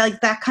seemed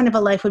like that kind of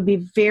a life would be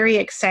very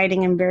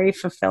exciting and very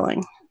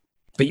fulfilling.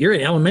 But you're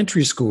in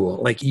elementary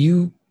school. Like,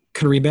 you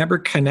can remember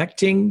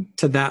connecting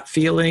to that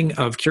feeling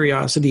of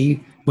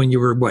curiosity when you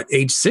were,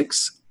 age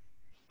 6?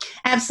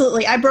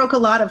 Absolutely. I broke a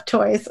lot of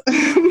toys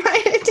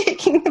by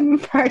taking them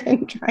apart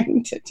and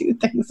trying to do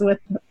things with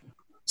them.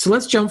 So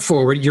let's jump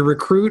forward. Your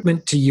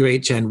recruitment to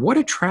UHN, what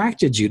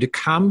attracted you to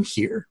come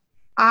here?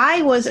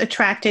 I was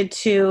attracted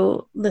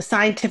to the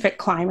scientific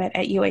climate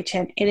at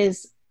UHN. It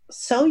is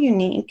so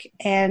unique,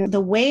 and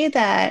the way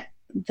that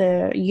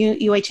the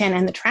UHN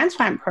and the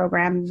transplant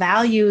program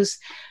values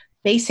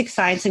basic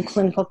science and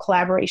clinical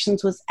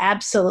collaborations was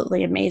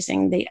absolutely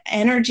amazing. The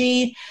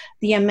energy,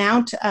 the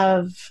amount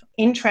of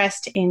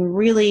interest in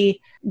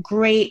really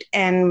great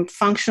and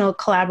functional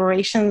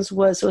collaborations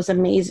was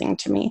amazing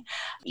to me.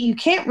 You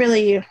can't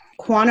really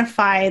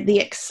quantify the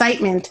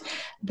excitement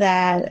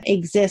that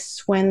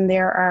exists when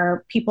there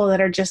are people that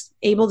are just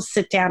able to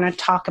sit down and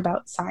talk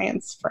about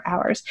science for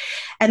hours.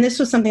 And this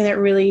was something that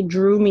really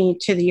drew me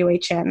to the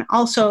UHN.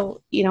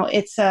 Also,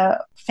 it's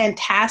a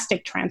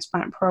fantastic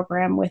transplant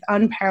program with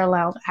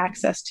unparalleled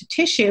access to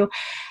tissue.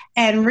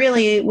 And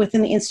really,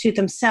 within the Institute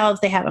themselves,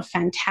 they have a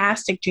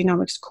fantastic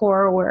genomics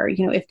core where,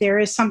 if there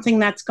is something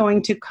that's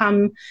going to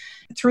come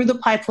through the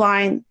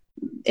pipeline,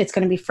 it's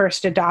going to be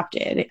first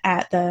adopted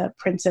at the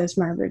Princess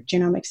Margaret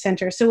Genomics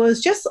Center. So it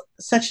was just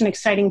such an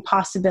exciting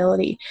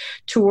possibility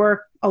to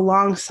work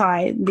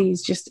alongside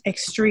these just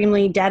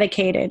extremely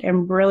dedicated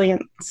and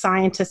brilliant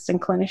scientists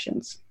and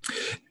clinicians.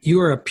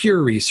 You are a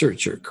pure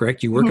researcher,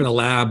 correct? You work in a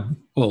lab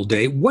all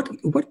day.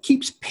 What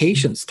keeps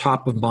patients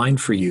top of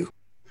mind for you?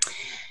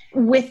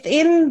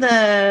 Within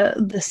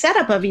the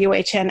setup of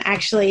UHN,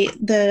 actually,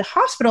 the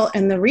hospital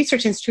and the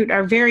research institute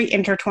are very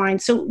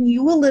intertwined. So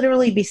you will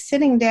literally be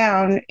sitting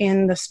down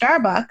in the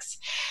Starbucks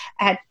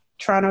at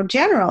Toronto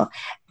General,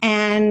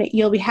 and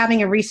you'll be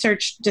having a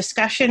research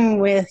discussion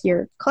with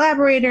your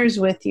collaborators,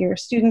 with your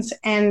students,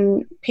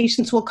 and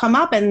patients will come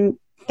up and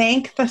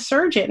thank the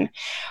surgeon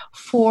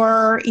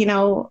for,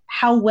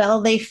 how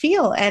well they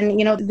feel. And,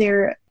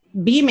 they're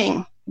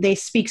beaming. They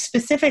speak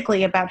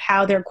specifically about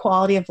how their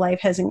quality of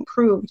life has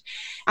improved.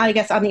 I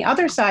guess on the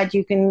other side,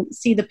 you can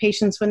see the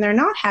patients when they're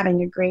not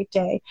having a great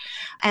day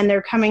and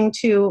they're coming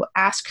to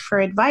ask for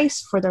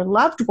advice for their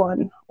loved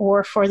one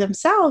or for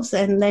themselves.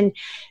 And then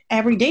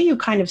every day you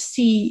kind of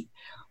see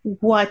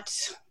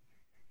what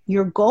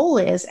your goal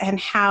is and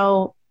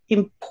how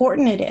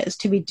important it is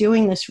to be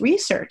doing this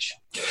research.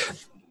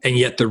 And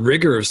yet the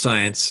rigor of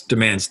science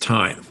demands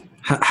time.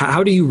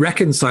 How do you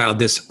reconcile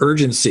this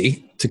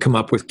urgency to come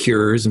up with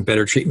cures and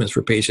better treatments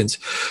for patients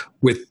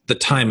with the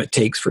time it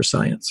takes for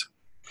science?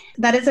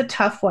 That is a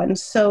tough one.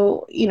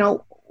 So,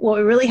 what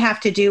we really have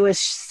to do is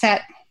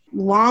set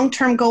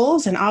long-term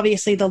goals. And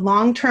obviously the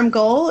long-term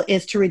goal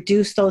is to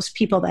reduce those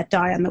people that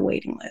die on the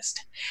waiting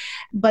list.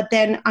 But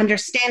then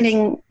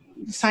understanding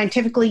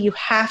scientifically, you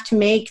have to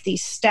make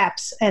these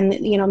steps and,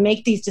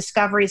 make these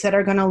discoveries that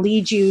are going to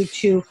lead you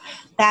to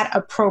that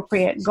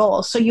appropriate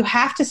goal. So you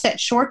have to set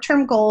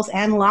short-term goals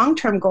and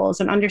long-term goals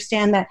and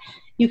understand that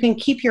you can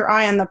keep your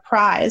eye on the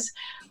prize,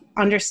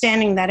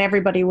 understanding that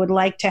everybody would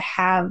like to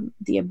have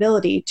the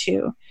ability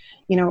to,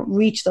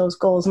 reach those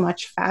goals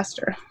much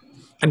faster.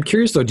 I'm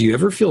curious though, do you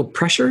ever feel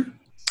pressure?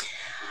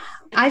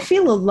 I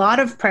feel a lot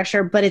of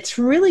pressure, but it's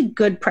really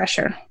good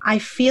pressure. I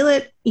feel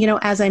it,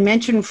 as I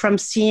mentioned, from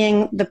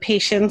seeing the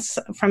patients,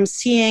 from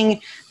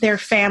seeing their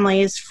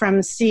families,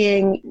 from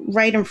seeing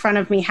right in front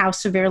of me how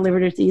severe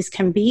liver disease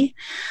can be,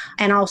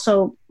 and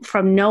also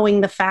from knowing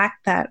the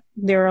fact that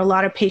there are a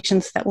lot of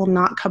patients that will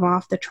not come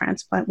off the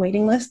transplant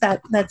waiting list.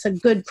 That's a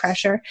good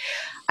pressure.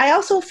 I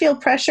also feel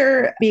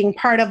pressure being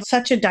part of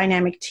such a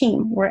dynamic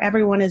team where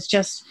everyone is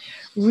just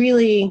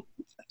really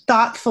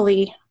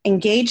thoughtfully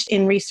engaged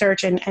in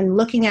research and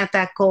looking at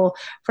that goal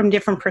from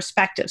different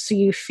perspectives. So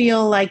you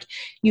feel like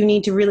you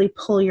need to really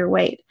pull your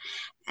weight.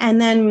 And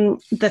then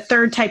the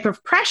third type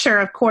of pressure,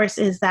 of course,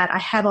 is that I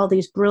have all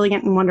these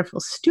brilliant and wonderful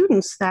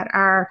students that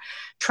are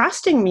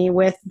trusting me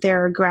with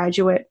their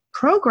graduate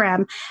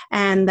program,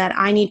 and that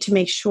I need to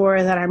make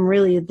sure that I'm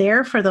really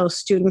there for those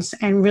students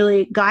and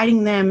really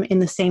guiding them in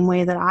the same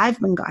way that I've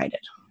been guided.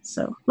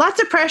 So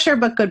lots of pressure,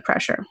 but good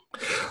pressure.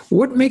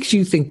 What makes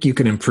you think you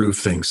can improve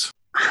things?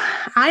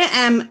 I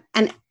am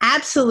an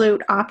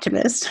absolute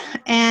optimist.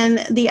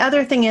 And the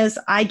other thing is,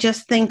 I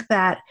just think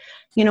that,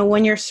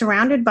 when you're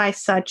surrounded by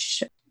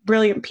such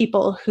brilliant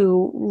people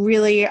who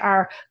really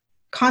are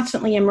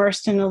constantly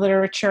immersed in the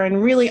literature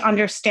and really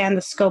understand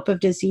the scope of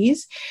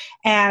disease,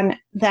 and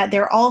that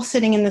they're all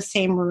sitting in the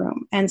same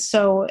room. And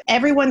so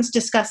everyone's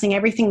discussing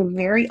everything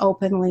very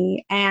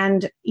openly,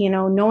 and,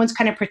 no one's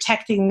kind of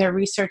protecting their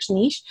research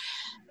niche.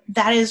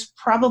 That is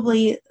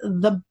probably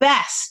the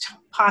best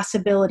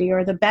possibility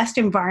or the best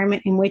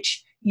environment in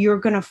which you're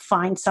going to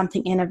find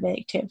something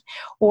innovative,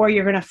 or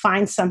you're going to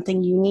find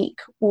something unique,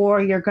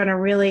 or you're going to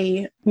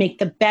really make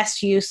the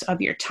best use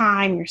of your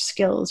time, your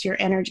skills, your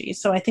energy.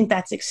 So I think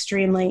that's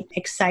extremely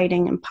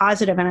exciting and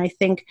positive. And I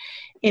think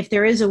if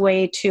there is a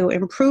way to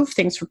improve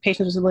things for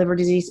patients with liver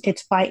disease,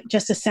 it's by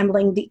just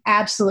assembling the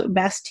absolute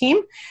best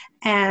team.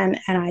 And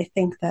I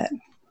think that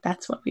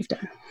that's what we've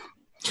done.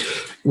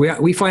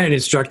 We find it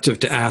instructive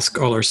to ask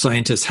all our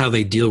scientists how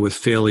they deal with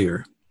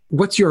failure.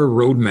 What's your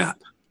roadmap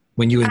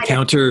when you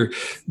encounter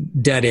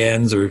dead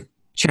ends or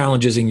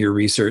challenges in your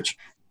research?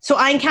 So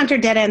I encounter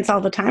dead ends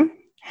all the time.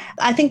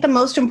 I think the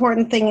most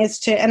important thing is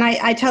to, and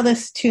I tell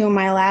this to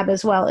my lab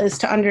as well, is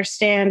to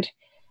understand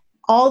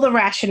all the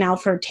rationale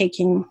for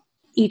taking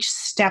each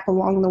step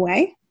along the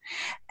way.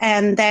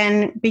 and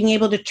then being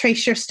able to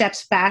trace your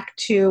steps back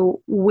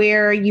to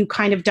where you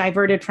kind of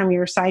diverted from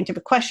your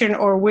scientific question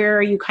or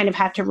where you kind of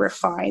had to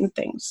refine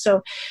things.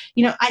 So,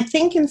 I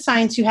think in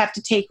science you have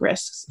to take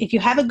risks. If you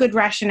have a good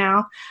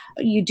rationale,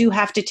 you do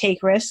have to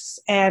take risks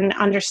and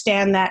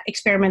understand that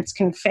experiments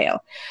can fail.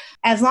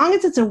 As long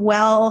as it's a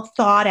well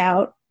thought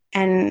out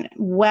and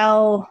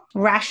well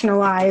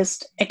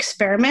rationalized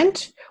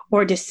experiment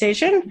or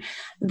decision,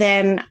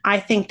 then I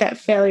think that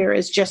failure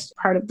is just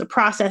part of the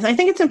process. I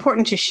think it's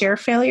important to share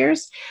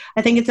failures.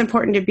 I think it's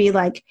important to be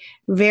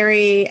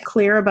very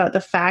clear about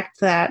the fact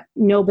that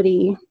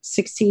nobody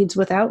succeeds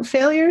without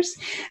failures.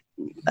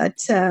 But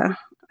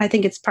I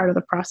think it's part of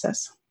the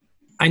process.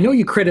 I know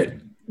you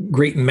credit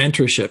great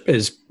mentorship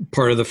as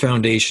part of the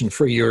foundation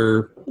for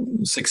your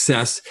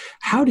success.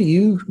 How do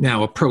you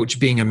now approach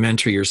being a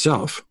mentor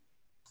yourself?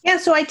 Yeah,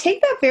 so I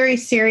take that very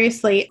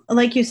seriously.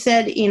 Like you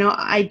said,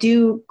 I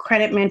do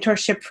credit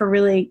mentorship for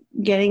really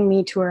getting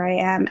me to where I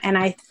am. And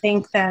I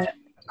think that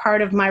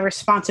part of my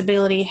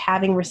responsibility,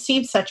 having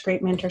received such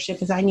great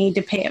mentorship, is I need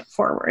to pay it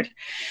forward.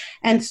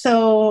 And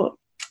so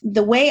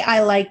the way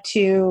I like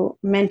to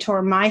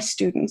mentor my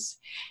students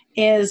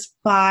is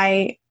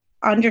by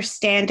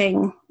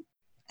understanding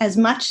as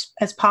much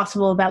as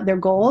possible about their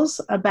goals,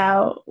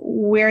 about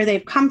where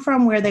they've come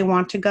from, where they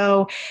want to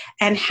go,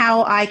 and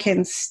how I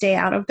can stay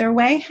out of their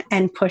way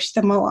and push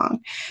them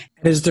along.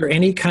 Is there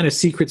any kind of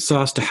secret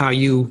sauce to how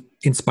you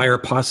inspire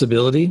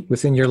possibility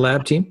within your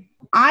lab team?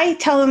 I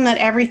tell them that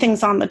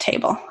everything's on the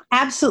table.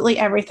 Absolutely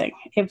everything.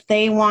 If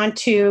they want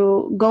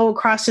to go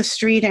across the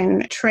street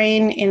and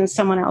train in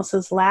someone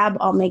else's lab,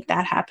 I'll make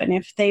that happen.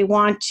 If they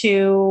want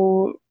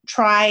to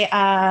try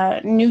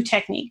a new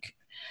technique,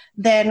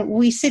 then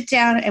we sit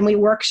down and we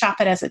workshop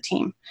it as a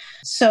team.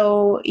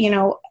 So,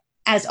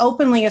 as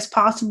openly as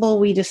possible,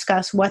 we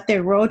discuss what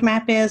their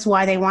roadmap is,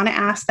 why they want to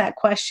ask that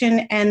question.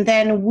 And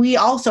then we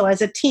also,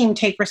 as a team,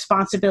 take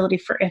responsibility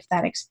for if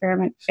that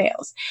experiment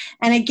fails.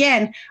 And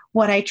again,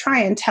 what I try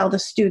and tell the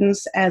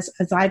students, as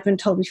I've been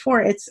told before,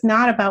 it's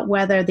not about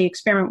whether the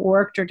experiment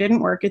worked or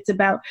didn't work. It's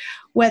about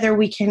whether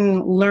we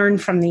can learn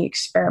from the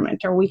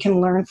experiment or we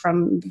can learn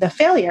from the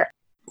failure.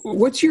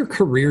 What's your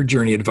career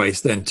journey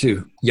advice then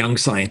to young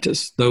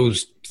scientists,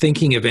 those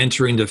thinking of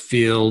entering the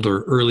field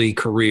or early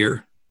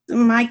career?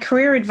 My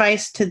career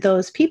advice to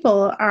those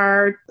people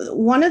are,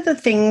 one of the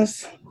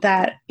things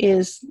that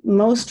is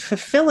most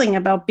fulfilling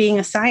about being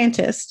a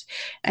scientist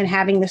and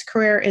having this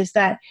career is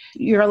that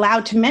you're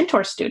allowed to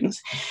mentor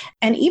students.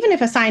 And even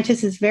if a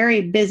scientist is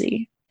very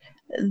busy,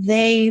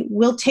 they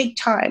will take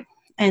time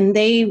and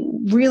they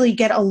really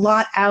get a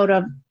lot out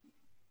of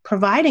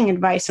providing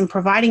advice and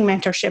providing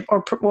mentorship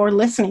or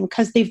listening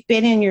because they've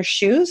been in your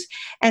shoes.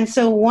 And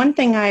so one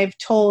thing I've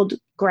told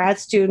grad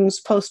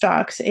students,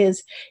 postdocs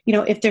is,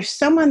 if there's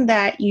someone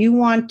that you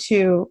want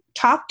to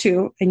talk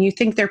to and you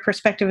think their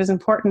perspective is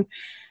important,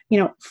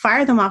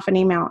 fire them off an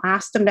email,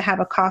 ask them to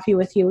have a coffee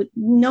with you.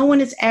 No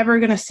one is ever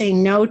going to say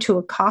no to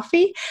a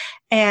coffee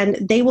and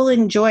they will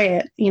enjoy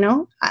it.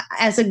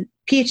 As a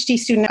PhD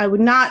student, I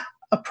would not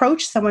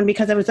approach someone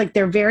because I was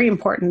they're very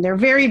important. They're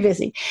very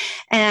busy.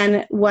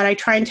 And what I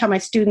try and tell my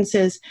students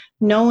is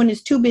no one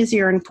is too busy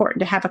or important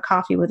to have a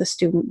coffee with a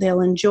student. They'll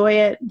enjoy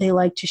it. They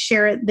like to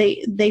share it.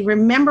 They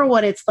remember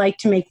what it's like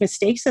to make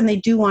mistakes and they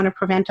do want to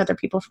prevent other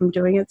people from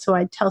doing it. So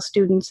I tell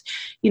students,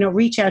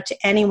 reach out to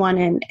anyone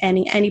and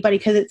anybody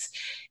because it's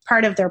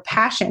part of their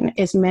passion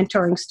is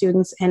mentoring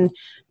students and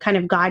kind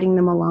of guiding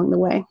them along the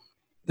way.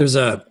 There's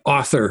an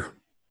author,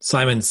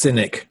 Simon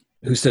Sinek,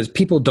 who says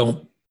people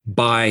don't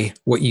buy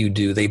what you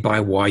do, they buy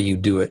why you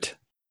do it.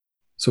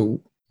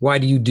 So why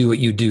do you do what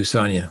you do,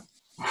 Sonia?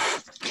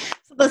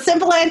 So the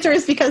simple answer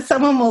is because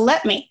someone will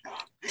let me.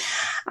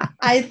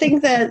 I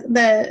think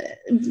that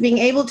being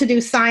able to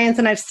do science,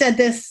 and I've said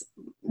this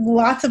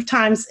lots of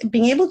times,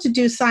 being able to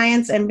do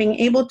science and being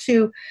able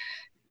to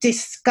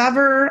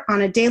discover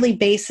on a daily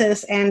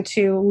basis and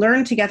to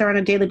learn together on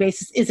a daily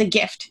basis is a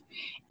gift.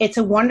 It's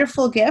a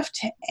wonderful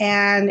gift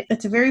and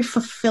it's a very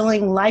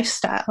fulfilling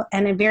lifestyle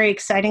and a very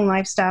exciting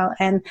lifestyle.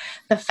 And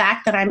the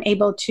fact that I'm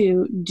able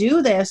to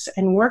do this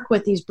and work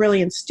with these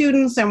brilliant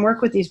students and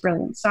work with these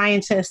brilliant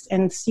scientists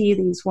and see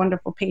these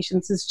wonderful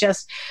patients is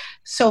just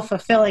so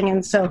fulfilling.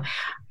 And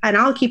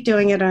I'll keep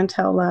doing it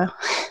until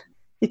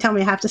they tell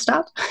me I have to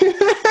stop.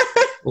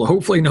 Well,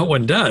 hopefully no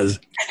one does,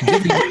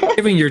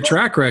 given your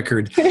track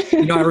record.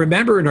 I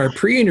remember in our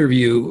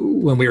pre-interview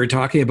when we were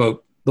talking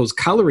about those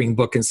coloring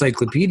book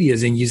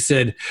encyclopedias, and you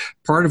said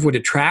part of what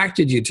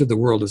attracted you to the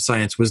world of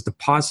science was the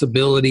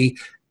possibility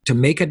to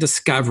make a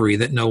discovery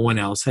that no one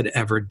else had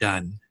ever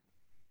done.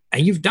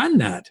 And you've done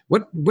that.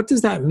 What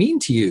does that mean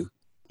to you?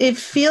 It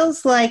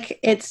feels like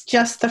it's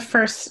just the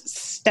first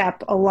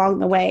step along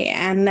the way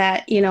and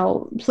that,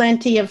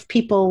 plenty of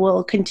people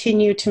will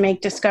continue to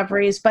make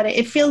discoveries, but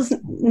it feels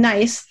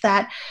nice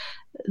that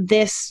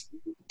this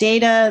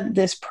data,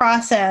 this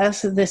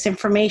process, this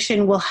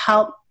information will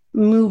help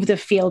move the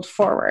field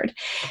forward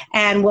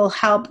and will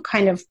help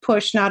kind of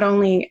push not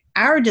only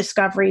our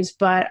discoveries,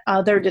 but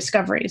other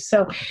discoveries.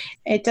 So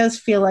it does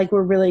feel like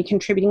we're really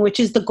contributing, which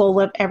is the goal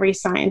of every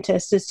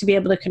scientist, is to be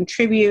able to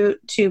contribute,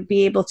 to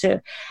be able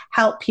to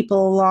help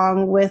people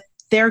along with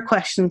their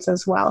questions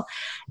as well.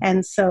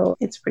 And so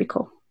it's pretty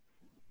cool.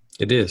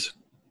 It is.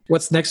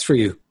 What's next for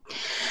you?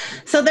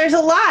 So there's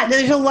a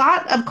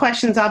lot of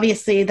questions,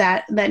 obviously,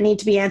 that need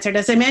to be answered.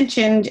 As I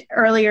mentioned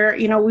earlier,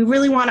 we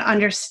really want to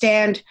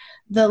understand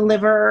the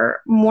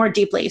liver more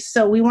deeply.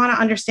 So we want to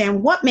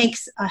understand what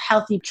makes a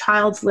healthy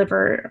child's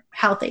liver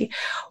healthy.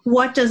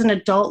 What does an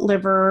adult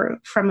liver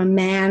from a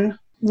man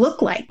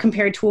look like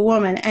compared to a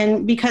woman?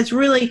 And because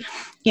really,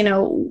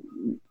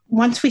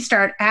 once we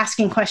start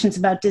asking questions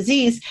about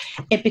disease,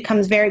 it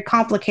becomes very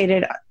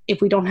complicated if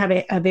we don't have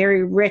a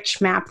very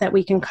rich map that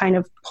we can kind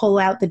of pull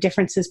out the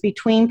differences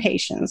between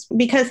patients.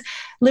 Because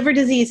liver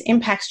disease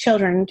impacts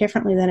children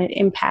differently than it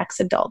impacts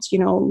adults.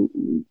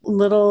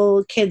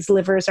 Little kids'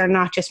 livers are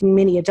not just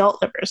mini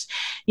adult livers.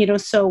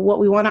 So what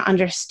we want to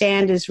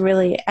understand is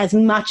really as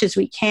much as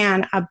we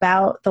can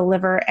about the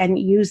liver and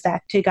use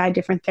that to guide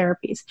different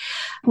therapies.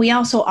 We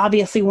also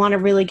obviously want to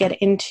really get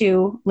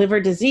into liver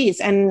disease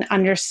and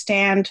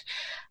understand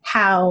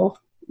how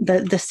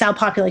the cell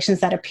populations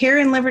that appear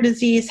in liver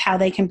disease, how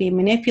they can be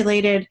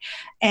manipulated.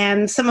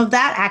 And some of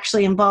that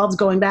actually involves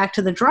going back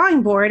to the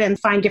drawing board and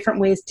find different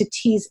ways to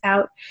tease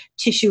out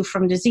tissue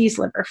from diseased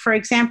liver. For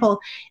example,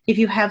 if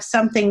you have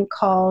something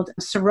called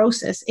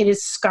cirrhosis, it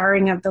is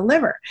scarring of the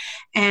liver.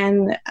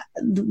 And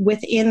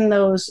within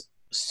those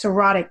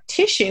cirrhotic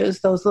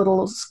tissues, those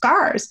little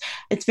scars,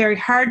 it's very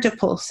hard to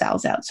pull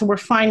cells out. So we're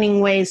finding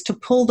ways to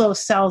pull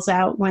those cells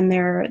out when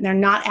they're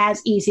not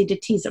as easy to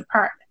tease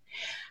apart.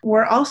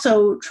 We're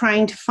also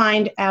trying to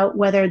find out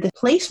whether the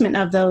placement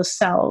of those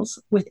cells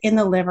within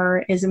the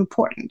liver is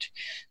important.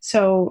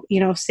 So,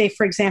 say,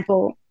 for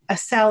example, a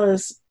cell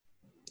is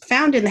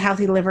found in the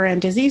healthy liver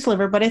and diseased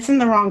liver, but it's in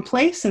the wrong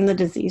place in the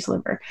diseased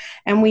liver.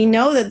 And we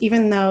know that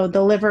even though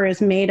the liver is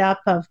made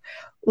up of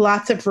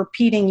lots of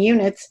repeating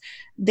units,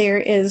 there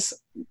is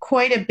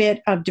quite a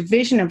bit of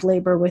division of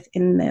labor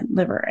within the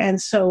liver.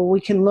 And so we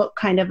can look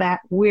kind of at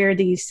where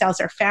these cells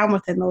are found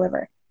within the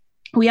liver.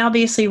 We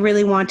obviously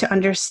really want to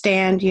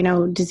understand,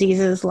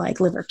 diseases like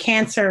liver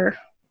cancer,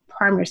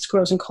 primary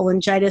sclerosing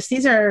cholangitis.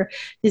 These are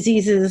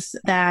diseases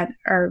that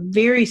are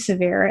very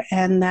severe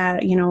and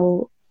that,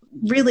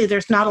 really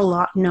there's not a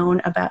lot known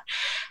about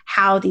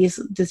how these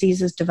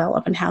diseases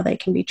develop and how they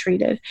can be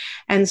treated.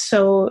 And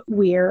so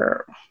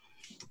we're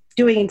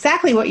doing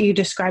exactly what you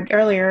described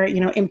earlier,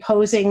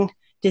 imposing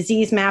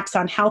disease maps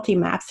on healthy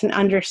maps and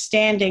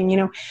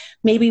understanding,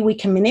 maybe we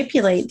can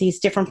manipulate these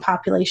different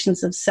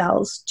populations of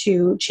cells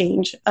to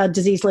change a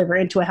diseased liver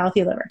into a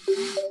healthy liver.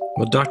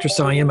 Well, Dr.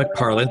 Sonia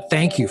McParland,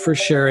 thank you for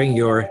sharing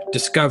your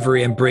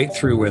discovery and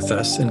breakthrough with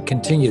us, and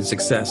continued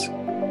success.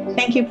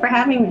 Thank you for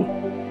having me.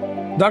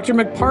 Dr.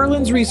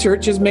 McParland's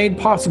research is made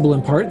possible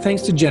in part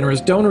thanks to generous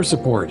donor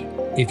support.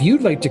 If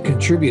you'd like to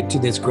contribute to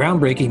this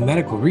groundbreaking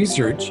medical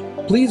research,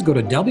 please go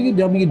to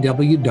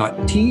www.tgwhf,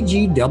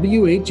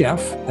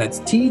 that's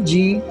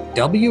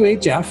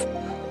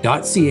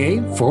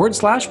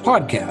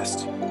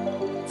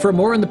tgwhf.ca/podcast. For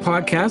more on the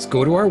podcast,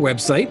 go to our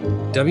website,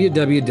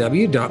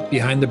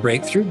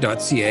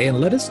 www.behindthebreakthrough.ca,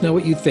 and let us know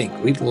what you think.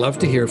 We'd love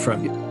to hear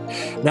from you.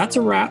 That's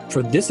a wrap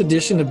for this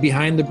edition of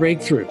Behind the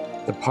Breakthrough,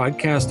 the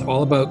podcast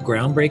all about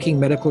groundbreaking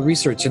medical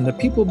research and the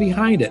people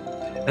behind it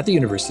at the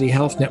University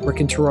Health Network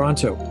in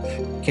Toronto,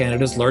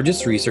 Canada's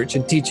largest research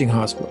and teaching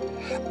hospital.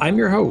 I'm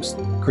your host,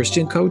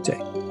 Christian Cote.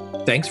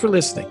 Thanks for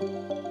listening.